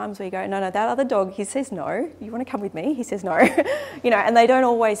few times where you go, no, that other dog, he says no. You want to come with me? He says no. And they don't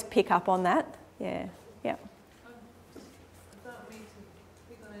always pick up on that. Yeah. I don't mean to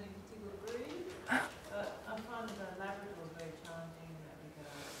pick on any particular breed, but I'm finding the Labradors very challenging in that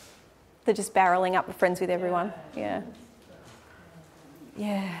regard. They're just barrelling up, friends with everyone. Yeah.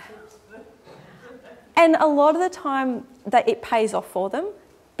 And a lot of the time that it pays off for them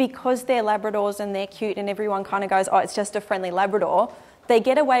because they're Labradors and they're cute and everyone kind of goes, oh, it's just a friendly Labrador. They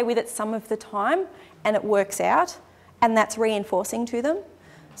get away with it some of the time and it works out and that's reinforcing to them.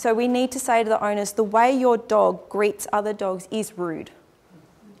 So we need to say to the owners, the way your dog greets other dogs is rude.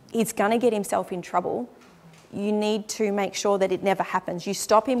 He's going to get himself in trouble. You need to make sure that it never happens. You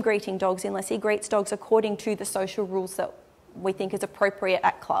stop him greeting dogs unless he greets dogs according to the social rules that we think is appropriate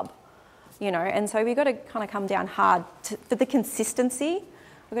at club. And so we've got to kind of come down hard for the consistency.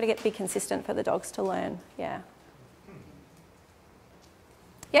 We've got to be consistent for the dogs to learn. Yeah.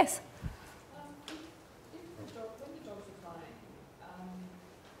 Yes? When the dogs are playing,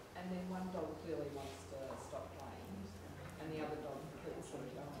 and then one dog clearly wants to stop playing, and the other dog keeps them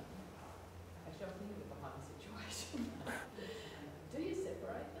going. Actually, I'm thinking of the behind situation. Do you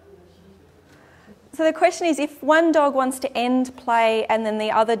separate them? So the question is, if one dog wants to end play and then the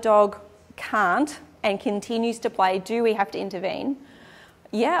other dog can't and continues to play, do we have to intervene?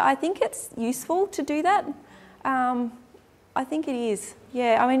 Yeah, I think it's useful to do that. I think it is.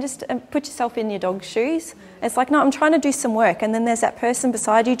 Yeah, I mean, just put yourself in your dog's shoes. It's like, no, I'm trying to do some work, and then there's that person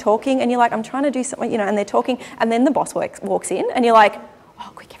beside you talking, and you're like, I'm trying to do something, and they're talking, and then the boss walks in, and you're like,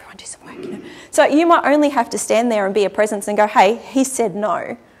 oh, quick, everyone do some work, So you might only have to stand there and be a presence and go, hey, he said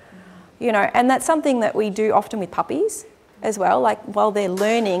no, and that's something that we do often with puppies as well, like while they're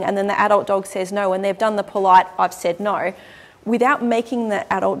learning and then the adult dog says no and they've done the polite, I've said no, without making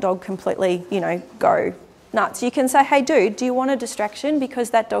the adult dog completely, go nuts. You can say, hey, dude, do you want a distraction because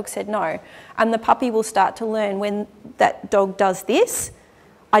that dog said no? And the puppy will start to learn when that dog does this,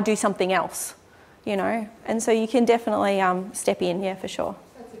 I do something else, And so you can definitely step in, yeah, for sure.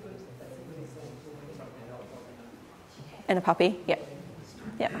 That's a good example. And a puppy, yeah.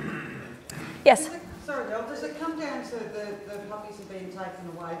 Yes? Sorry, Del, does it come down to the puppies are being taken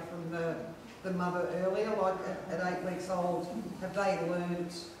away from the mother earlier, like at 8 weeks old? Have they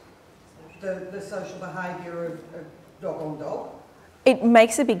learned the social behaviour of dog on dog? It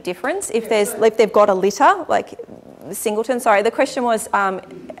makes a big difference if they've got a litter, like Singleton. Sorry, the question was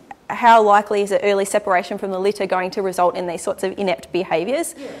how likely is an early separation from the litter going to result in these sorts of inept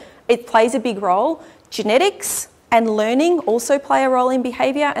behaviours? Yeah. It plays a big role. Genetics and learning also play a role in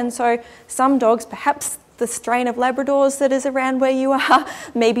behaviour, and so some dogs, perhaps the strain of Labradors that is around where you are,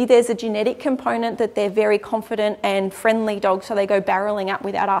 maybe there's a genetic component that they're very confident and friendly dogs, so they go barrelling up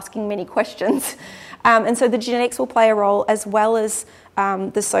without asking many questions. And so the genetics will play a role, as well as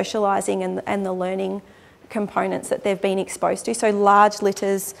the socialising and the learning components that they've been exposed to. So large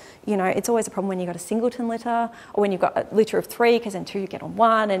litters, it's always a problem when you've got a Singleton litter or when you've got a litter of 3, because then 2 you get on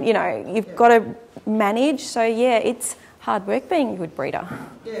 1, and you've got to manage. So yeah, it's hard work being a good breeder.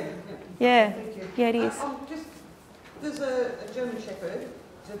 Yeah, it is. Does a German Shepherd,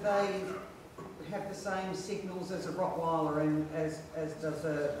 do they have the same signals as a Rottweiler and as does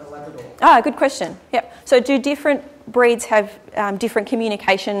a Labrador? Good question. Yep. So do different breeds have different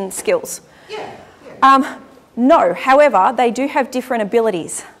communication skills? No, however, they do have different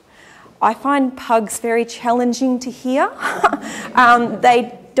abilities. I find pugs very challenging to hear.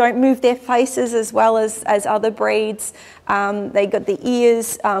 They don't move their faces as well as other breeds. They got the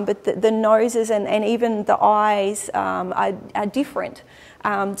ears, but the noses and even the eyes are different.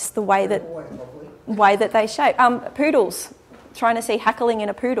 Just the way that they shape. Poodles, trying to see hackling in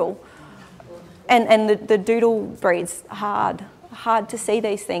a poodle. And the doodle breeds, hard to see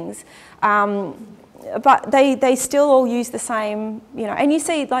these things. but they still all use the same, you know, and you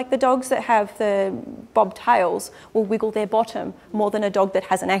see like the dogs that have the bob tails will wiggle their bottom more than a dog that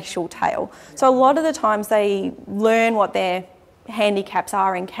has an actual tail. So a lot of the times they learn what their handicaps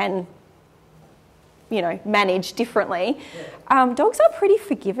are and can, you know, manage differently. Dogs are pretty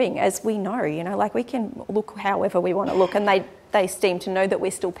forgiving, as we know, you know, like we can look however we want to look, and they seem to know that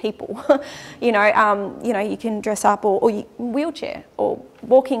we're still people. You know, you can dress up or wheelchair or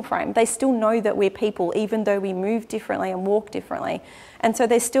walking frame. They still know that we're people, even though we move differently and walk differently. And so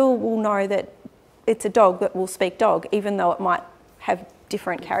they still will know that it's a dog that will speak dog, even though it might have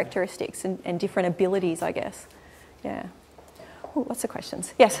different characteristics and different abilities, I guess. Yeah. Ooh, lots of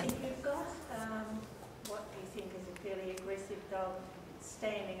questions. Yes? If you've got what you think is a fairly aggressive dog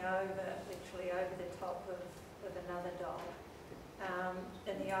standing literally over the top of another dog,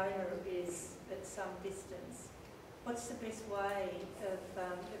 and the owner is at some distance, what's the best way of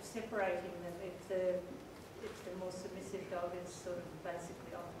separating them if the more submissive dog is sort of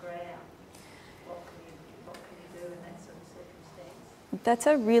basically on the ground? What can you do in that sort of circumstance? That's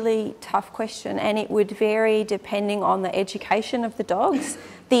a really tough question, and it would vary depending on the education of the dogs,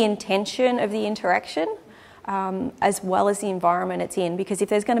 the intention of the interaction, as well as the environment it's in. Because if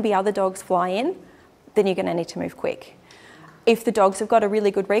there's going to be other dogs fly in, then you're going to need to move quick. If the dogs have got a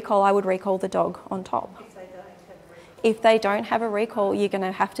really good recall, I would recall the dog on top. If they don't have a recall, you're going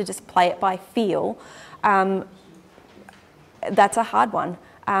to have to just play it by feel. That's a hard one.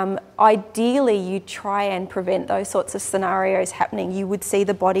 Ideally, you try and prevent those sorts of scenarios happening. You would see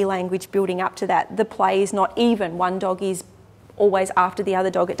the body language building up to that. The play is not even. One dog is always after the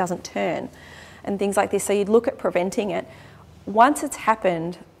other dog. It doesn't turn and things like this. So you'd look at preventing it. Once it's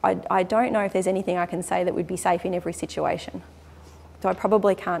happened, I don't know if there's anything I can say that would be safe in every situation. So I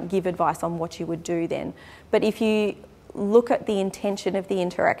probably can't give advice on what you would do then. But if you look at the intention of the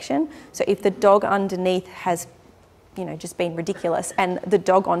interaction, so if the dog underneath has, you know, just been ridiculous and the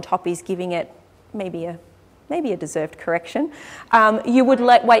dog on top is giving it maybe a deserved correction, you would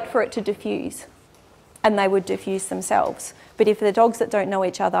wait for it to diffuse, and they would diffuse themselves. But if the dogs that don't know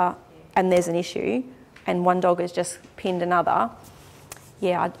each other and there's an issue and one dog has just pinned another,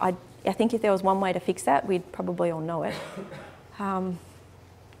 yeah, I think if there was one way to fix that, we'd probably all know it.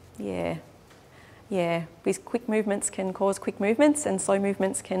 Yeah, because quick movements can cause quick movements and slow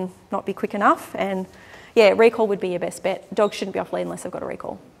movements can not be quick enough. And yeah, recall would be your best bet. Dogs shouldn't be off lead unless they've got a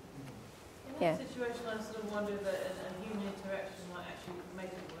recall. In that situation, I sort of wonder that a human interaction might actually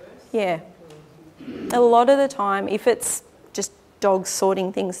make it worse. Yeah. A lot of the time, if it's just dogs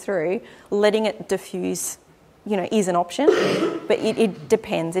sorting things through, letting it diffuse, you know, is an option, but it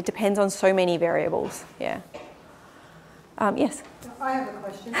depends. It depends on so many variables. Yeah. Yes. I have a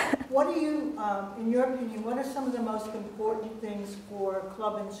question. What do you, in your opinion, what are some of the most important things for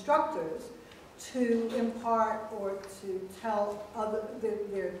club instructors to impart or to tell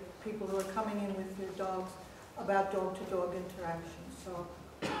their people who are coming in with their dogs about dog-to-dog interactions? So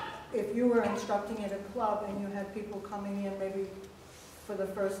if you were instructing at a club and you had people coming in maybe for the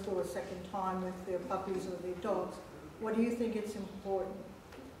first or second time with their puppies or their dogs, what do you think it's important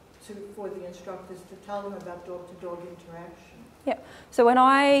for the instructors to tell them about dog-to-dog interaction? Yeah. So when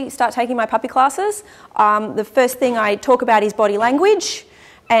I start taking my puppy classes, the first thing I talk about is body language,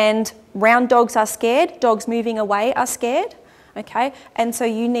 and round dogs are scared, dogs moving away are scared, okay? And so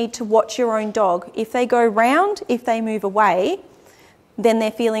you need to watch your own dog. If they go round, if they move away, then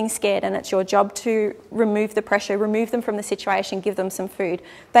they're feeling scared, and it's your job to remove the pressure, remove them from the situation, give them some food.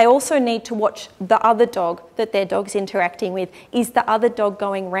 They also need to watch the other dog that their dog's interacting with. Is the other dog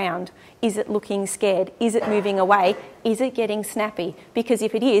going round? Is it looking scared? Is it moving away? Is it getting snappy? Because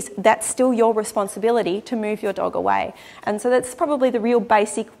if it is, that's still your responsibility to move your dog away. And so that's probably the real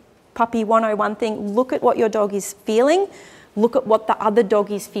basic puppy 101 thing. Look at what your dog is feeling. Look at what the other dog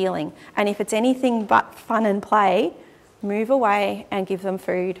is feeling. And if it's anything but fun and play, move away and give them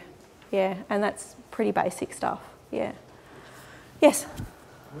food. Yeah, and that's pretty basic stuff. Yeah. Yes?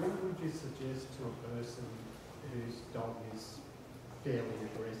 When would you suggest to a person whose dog is fairly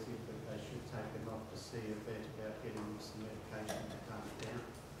aggressive that they should take them off to see a vet about getting them some medication to calm it down?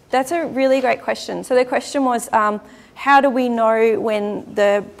 That's a really great question. So the question was, how do we know when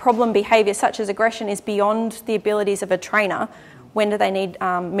the problem behaviour, such as aggression, is beyond the abilities of a trainer? When do they need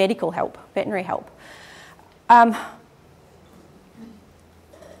medical help, veterinary help?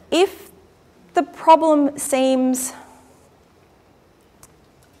 If the problem seems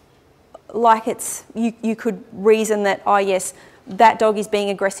like it's, you could reason that, oh yes, that dog is being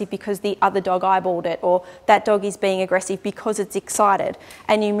aggressive because the other dog eyeballed it, or that dog is being aggressive because it's excited,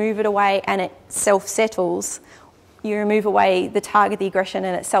 and you move it away and it self-settles, you remove away the target, the aggression,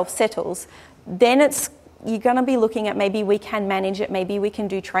 and it self-settles, then you're going to be looking at maybe we can manage it, maybe we can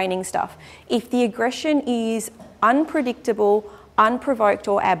do training stuff. If the aggression is unpredictable, unprovoked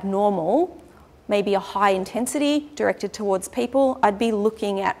or abnormal, maybe a high intensity directed towards people, I'd be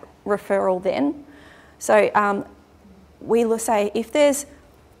looking at referral then. So we say if there's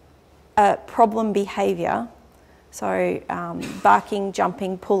a problem behaviour, so barking,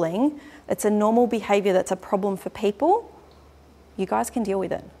 jumping, pulling, it's a normal behaviour that's a problem for people, you guys can deal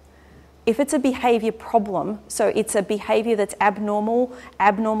with it. If it's a behaviour problem, so it's a behaviour that's abnormal,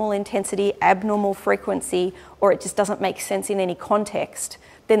 abnormal intensity, abnormal frequency, or it just doesn't make sense in any context,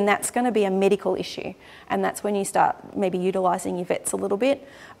 then that's going to be a medical issue. And that's when you start maybe utilising your vets a little bit.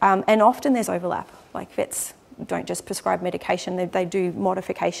 And often there's overlap. Like vets don't just prescribe medication, they do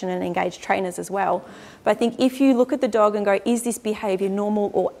modification and engage trainers as well. But I think if you look at the dog and go, is this behaviour normal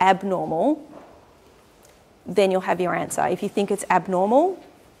or abnormal, then you'll have your answer. If you think it's abnormal,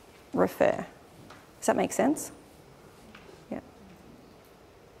 refer. Does that make sense? Yeah.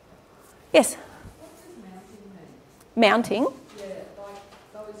 Yes? What does mounting mean? Mounting? Yeah, like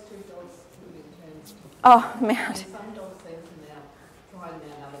those two dogs could have been turns. Oh, mount. And some dogs seem to mount, try to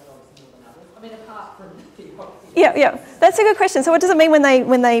mount other dogs more than others. I mean, apart from the obvious. Yeah. That's a good question. So what does it mean when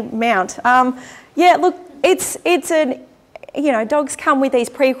they mount? Yeah, look, it's an, dogs come with these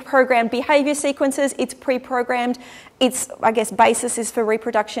pre-programmed behaviour sequences. It's pre-programmed. Its, I guess, basis is for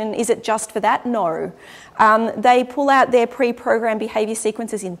reproduction. Is it just for that? No. They pull out their pre-programmed behaviour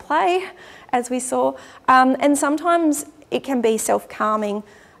sequences in play, as we saw. And sometimes it can be self-calming,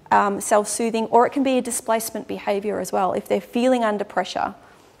 self-soothing, or it can be a displacement behaviour as well. If they're feeling under pressure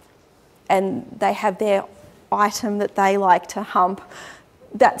and they have their item that they like to hump,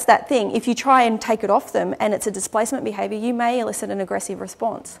 that's that thing. If you try and take it off them and it's a displacement behaviour, you may elicit an aggressive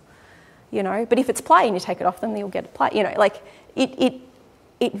response. But if it's play and you take it off them, then you'll get a play.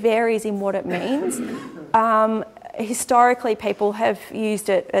 It varies in what it means. Historically, people have used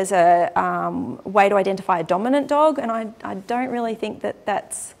it as a way to identify a dominant dog, and I don't really think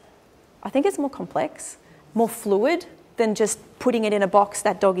that's... I think it's more complex, more fluid than just putting it in a box,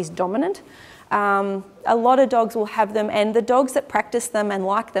 that dog is dominant. A lot of dogs will have them, and the dogs that practice them and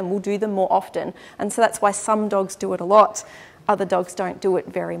like them will do them more often. And so that's why some dogs do it a lot. Other dogs don't do it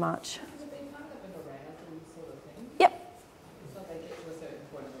very much. Yep. So they get to a certain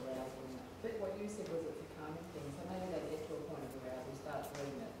point of arousal. But what you said was it's a calming thing. So maybe they get to a point of arousal, start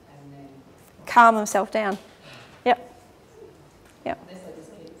doing it, and then... Calm themselves down. Yep. Unless they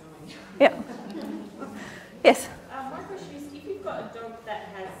just keep going. Yep. Yes? My question is, if you've got a dog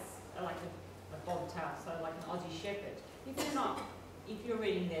that has a bobtail, so like an Aussie Shepherd, if you're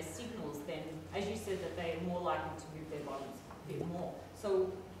reading their signals, then, as you said, that they're more likely to move their bodies a bit more.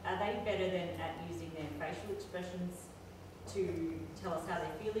 So are they better than at using their facial expressions to tell us how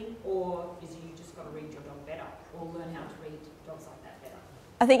they're feeling, or is you just got to read your dog better, or learn how to read dogs like that better?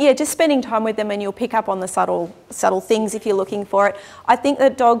 I think, just spending time with them and you'll pick up on the subtle things if you're looking for it. I think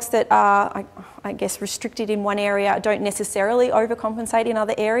that dogs that are, I guess, restricted in one area don't necessarily overcompensate in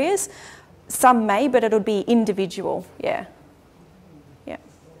other areas. Some may, but it'll be individual, yeah.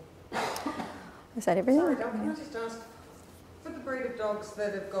 Is that everything? Sorry, Doc, can I just ask, for the breed of dogs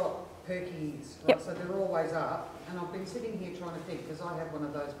that have got perky ears, right, Yep. so they're always up, and I've been sitting here trying to think, because I have one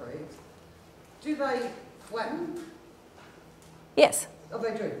of those breeds, do they flatten? Yes. Oh,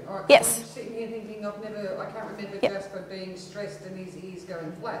 they do? All right. Yes. I'm sitting here thinking I can't remember Yep. Jasper being stressed and his ears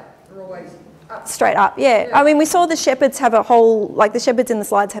going flat. They're always up. Straight up, yeah. I mean, we saw the shepherds have a whole, like the shepherds in the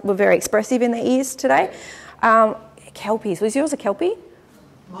slides were very expressive in their ears today. Kelpies, was yours a Kelpie?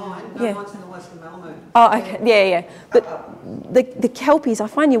 Mine? No, Yeah. mine's in the Western Malamute. Oh, okay, yeah. But the Kelpies, I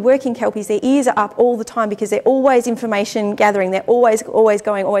find your working Kelpies, their ears are up all the time because they're always information gathering. They're always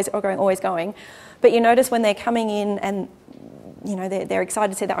going. But you notice when they're coming in and, they're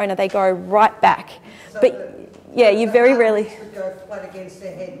excited to see the owner, they go right back. So you very rarely... would go flat against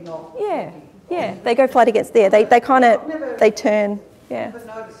their head, not... Yeah, they go flat against there. They kind of, they turn, yeah. I've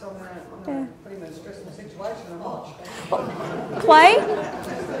never noticed I'm putting them in a stressful situation and watch. Play?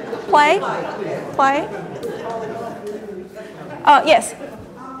 Oh, yes.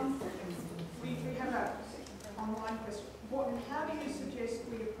 We have an online question. How do you suggest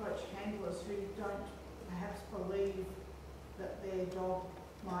we approach handlers who don't perhaps believe that their dog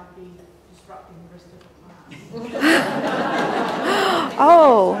might be disrupting the rest of the class?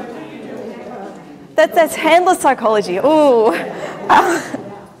 Oh, that's handler psychology. Ooh.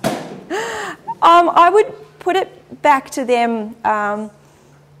 I would put it back to them.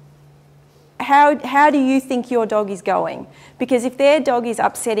 how do you think your dog is going? Because if their dog is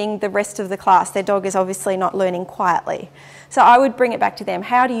upsetting the rest of the class, their dog is obviously not learning quietly. So I would bring it back to them.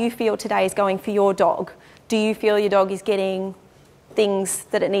 How do you feel today is going for your dog? Do you feel your dog is getting things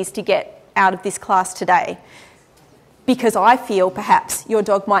that it needs to get out of this class today? Because I feel perhaps your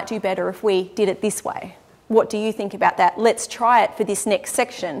dog might do better if we did it this way. What do you think about that? Let's try it for this next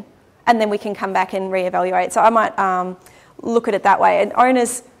section, and then we can come back and reevaluate. So I might look at it that way. And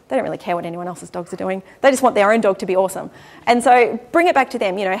owners, they don't really care what anyone else's dogs are doing. They just want their own dog to be awesome. And so bring it back to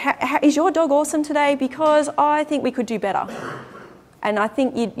them. You know, is your dog awesome today? Because I think we could do better. And I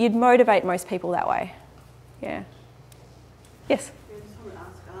think you'd motivate most people that way. Yeah. Yes? I just want to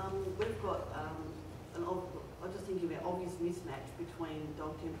ask, we've got I'm just thinking about obvious mismatch between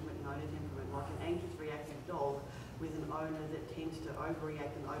dog temperament and owner temperament, like an anxious reactive dog with an owner that tends to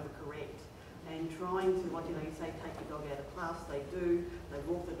overreact and overcorrect. And trying to, like, you know, you say take your dog out of class, they do, they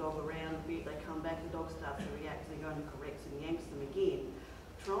walk the dog around a bit, they come back, the dog starts to react, they go and corrects and yanks them again.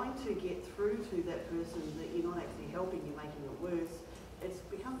 Trying to get through to that person that you're not actually helping, you're making it worse, it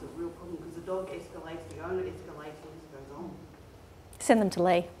becomes a real problem because the dog escalates, the owner escalates, and this goes on. Send them to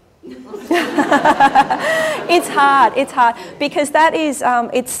Lee. It's hard because that is,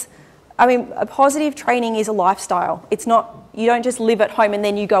 a positive training is a lifestyle. It's not, you don't just live at home and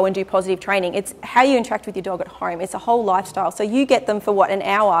then you go and do positive training. It's how you interact with your dog at home. It's a whole lifestyle. So you get them for an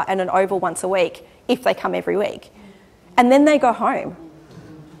hour and an oval once a week if they come every week. And then they go home.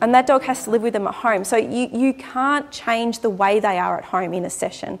 And that dog has to live with them at home. So you can't change the way they are at home in a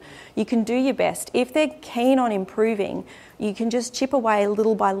session. You can do your best. If they're keen on improving, you can just chip away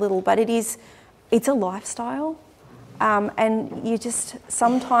little by little. But it's a lifestyle. And you just,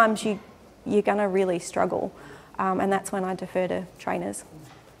 sometimes you're going to really struggle. And that's when I defer to trainers.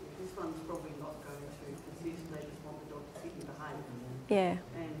 This one's probably not going to persist. They just want the dog to sit and behave. Yeah.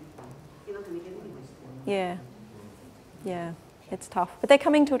 And you're not going to get anywhere. Yeah. Yeah. It's tough. But they're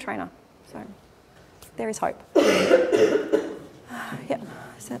coming to a trainer. So there is hope. Yep.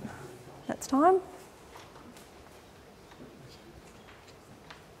 So that's time.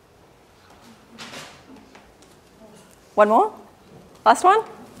 One more? Last one?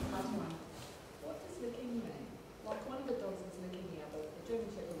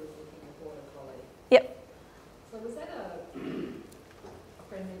 Yep. So was that a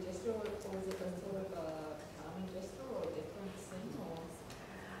friendly gesture, or was it a sort of a calming gesture, or a different scene, or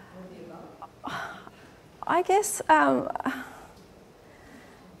the above? I guess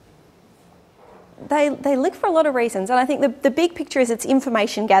they lick for a lot of reasons, and I think the big picture is it's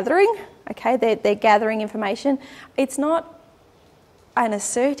information gathering. Okay, they're gathering information. It's not an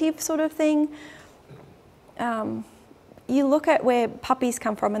assertive sort of thing. You look at where puppies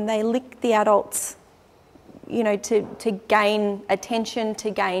come from, and they lick the adults, you know, to gain attention,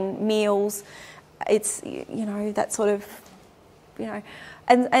 to gain meals. It's, you know, that sort of, you know,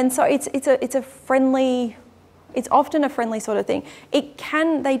 and so it's a friendly, it's often a friendly sort of thing. It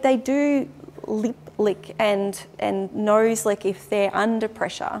can, they do lip lick and nose lick if they're under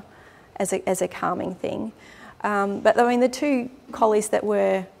pressure as a calming thing. But I mean, the two collies that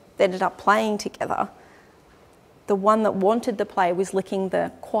ended up playing together, the one that wanted the play was licking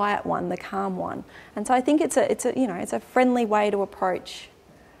the quiet one, the calm one. And so I think it's a you know, it's a friendly way to approach.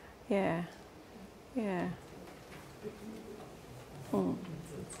 Yeah. Yeah. We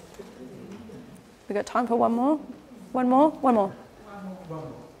got time for one more? One more?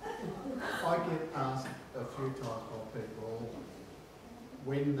 I get asked a few times by people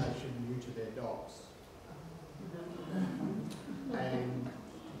when they should neuter their dogs. And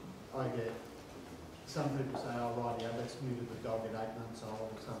I get some people say, oh right, yeah, let's neuter the dog at 8 months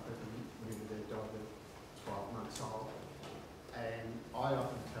old, some people neuter their dog at 12 months old. And I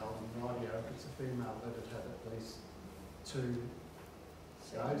often tell them, rightio, if it's a female, let it have at least 2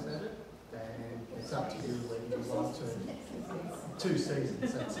 goes at it. And it's up to you whether you want to. 2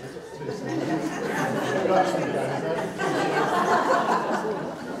 seasons, that's it. 2 seasons.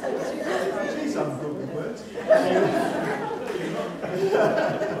 Geez, I'm good with words.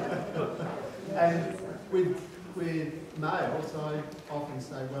 And with males, I often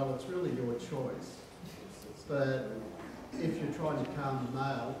say, well, it's really your choice. But if you're trying to calm the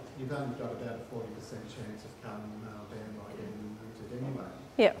male, you've only got about a 40% chance of calming the male down by getting them neutered anyway.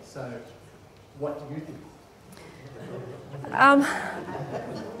 Yeah. So, what do you think?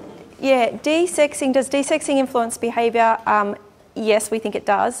 Yeah, desexing, does desexing influence behaviour? Yes, we think it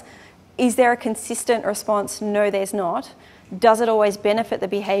does. Is there a consistent response? No, there's not. Does it always benefit the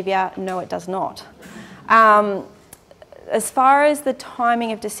behaviour? No, it does not. As far as the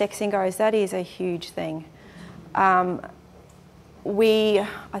timing of desexing goes, that is a huge thing. we,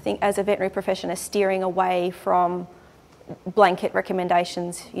 I think, as a veterinary profession, are steering away from blanket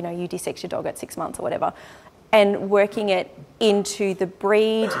recommendations, you know, you desex your dog at 6 months or whatever, and working it into the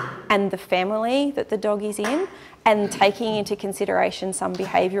breed and the family that the dog is in, and taking into consideration some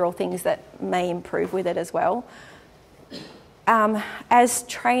behavioural things that may improve with it as well. As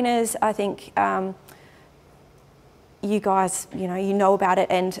trainers, I think you guys, you know about it,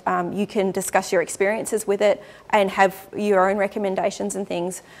 and you can discuss your experiences with it and have your own recommendations and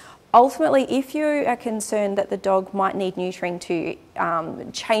things. Ultimately, if you are concerned that the dog might need neutering to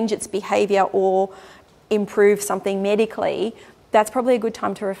change its behaviour or improve something medically, that's probably a good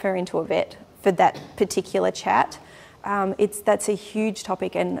time to refer into a vet for that particular chat. That's a huge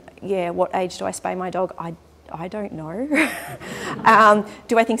topic, and yeah, what age do I spay my dog? I don't know.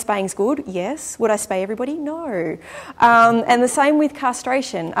 Do I think spaying's good? Yes. Would I spay everybody? No. And the same with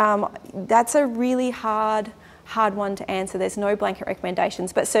castration. That's a really hard one to answer. There's no blanket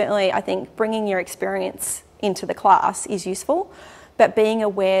recommendations, but certainly I think bringing your experience into the class is useful, but being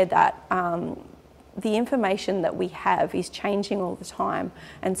aware that the information that we have is changing all the time.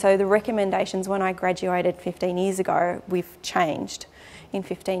 And so the recommendations when I graduated 15 years ago, we've changed in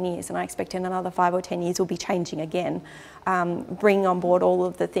 15 years, and I expect in another 5 or 10 years we'll be changing again, bringing on board all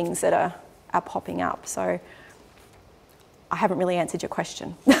of the things that are popping up. So I haven't really answered your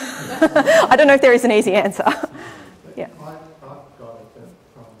question. I don't know if there is an easy answer. Yeah. I've got it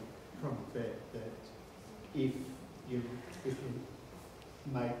from a vet that if you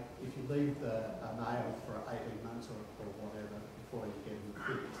leave a male for 18 months or whatever before you get him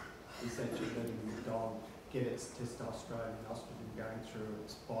fit, essentially letting the dog get its testosterone and estrogen going through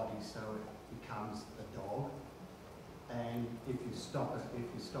its body so it becomes a dog. And if you stop that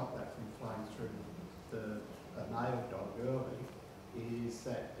from flowing through a male dog early, is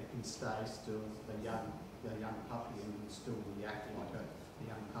that it can stay still the young puppy and still react like a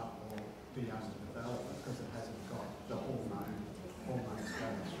young pup or the young development because it hasn't got the hormones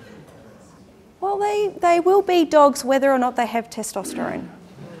going through. Well, they will be dogs whether or not they have testosterone.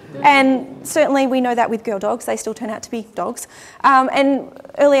 And certainly we know that with girl dogs, they still turn out to be dogs. And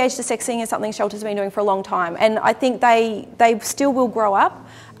early age desexing is something shelters have been doing for a long time. And I think they still will grow up.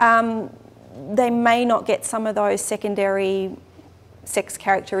 They may not get some of those secondary sex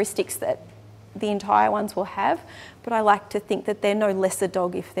characteristics that the entire ones will have, but I like to think that they're no less a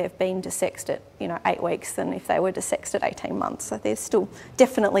dog if they've been desexed at 8 weeks than if they were desexed at 18 months. So they're still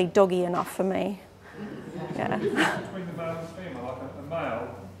definitely doggy enough for me. Yeah. Between the male and female, like a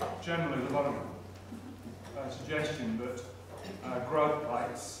male, generally there's a lot of suggestion that growth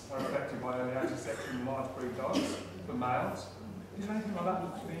plates are affected by early age desexing in large breed dogs for males. Is there anything like that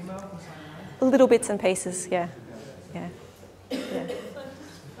with females? Little bits and pieces, yeah. Yeah. Yeah.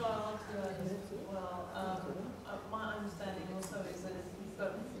 My understanding also is that if you've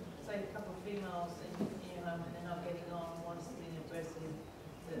got, say, a couple of females in your home and they're not getting on, one's being aggressive,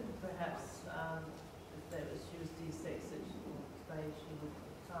 that perhaps if she was desexed, that she would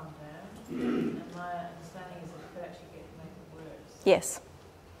calm down. And my understanding is that it could actually make it worse. Yes.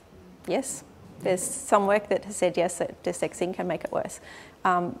 Yes. There's some work that has said yes, that desexing can make it worse.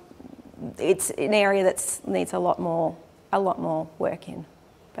 It's an area that needs a lot more work in,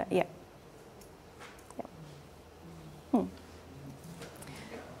 but yeah. We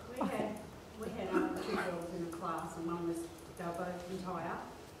had 2 girls in the class, and they were both entire.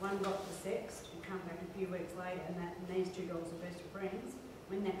 One got desexed, and come back a few weeks later, and these 2 girls were best friends.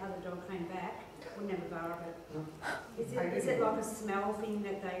 When that other dog came back, we'll never bar of it. Is it like a smell thing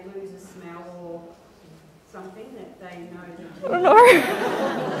that they lose a smell or something that they know? I don't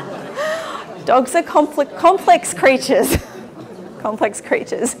know. Dogs are complex creatures. Complex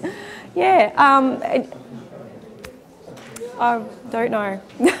creatures. Yeah. I don't know.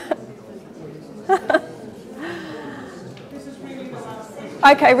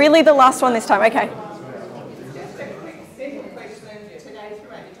 Okay, really the last one this time. Okay. Just a quick second question today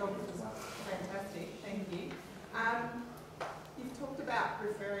throughout your talk, which was fantastic. Thank you. You've talked about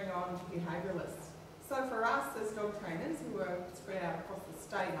referring on to behaviouralists. So for us as dog trainers who are spread out across the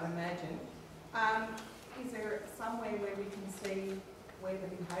state, I imagine, is there somewhere where we can see where the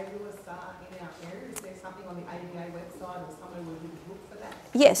behaviouralists are in our area? Is there something on the ABA website or somewhere where we would look for that?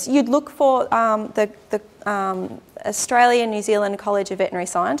 Yes, you'd look for the Australian New Zealand College of Veterinary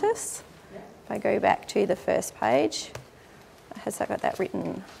Scientists. Yeah. If I go back to the first page, has that got that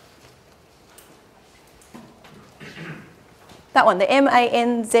written? That one, the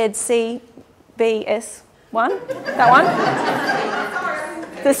MANZCBS one, that one.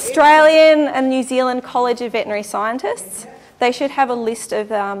 The Australian and New Zealand College of Veterinary Scientists. They should have a list of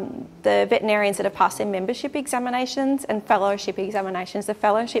the veterinarians that have passed their membership examinations and fellowship examinations. The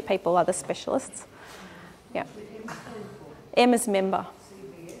fellowship people are the specialists. Yeah. M is member.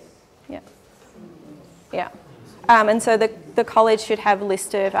 Yeah. Yeah. And so the college should have a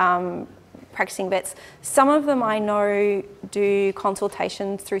list of practicing vets. Some of them I know do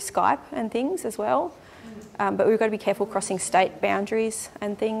consultations through Skype and things as well. But we've got to be careful crossing state boundaries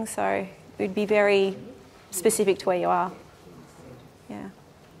and things, so it would be very specific to where you are. Yeah.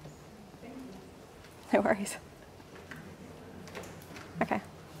 No worries. Okay,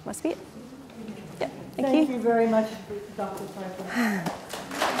 must be it. Yeah, thank you. Thank you very much, Dr. Franklin.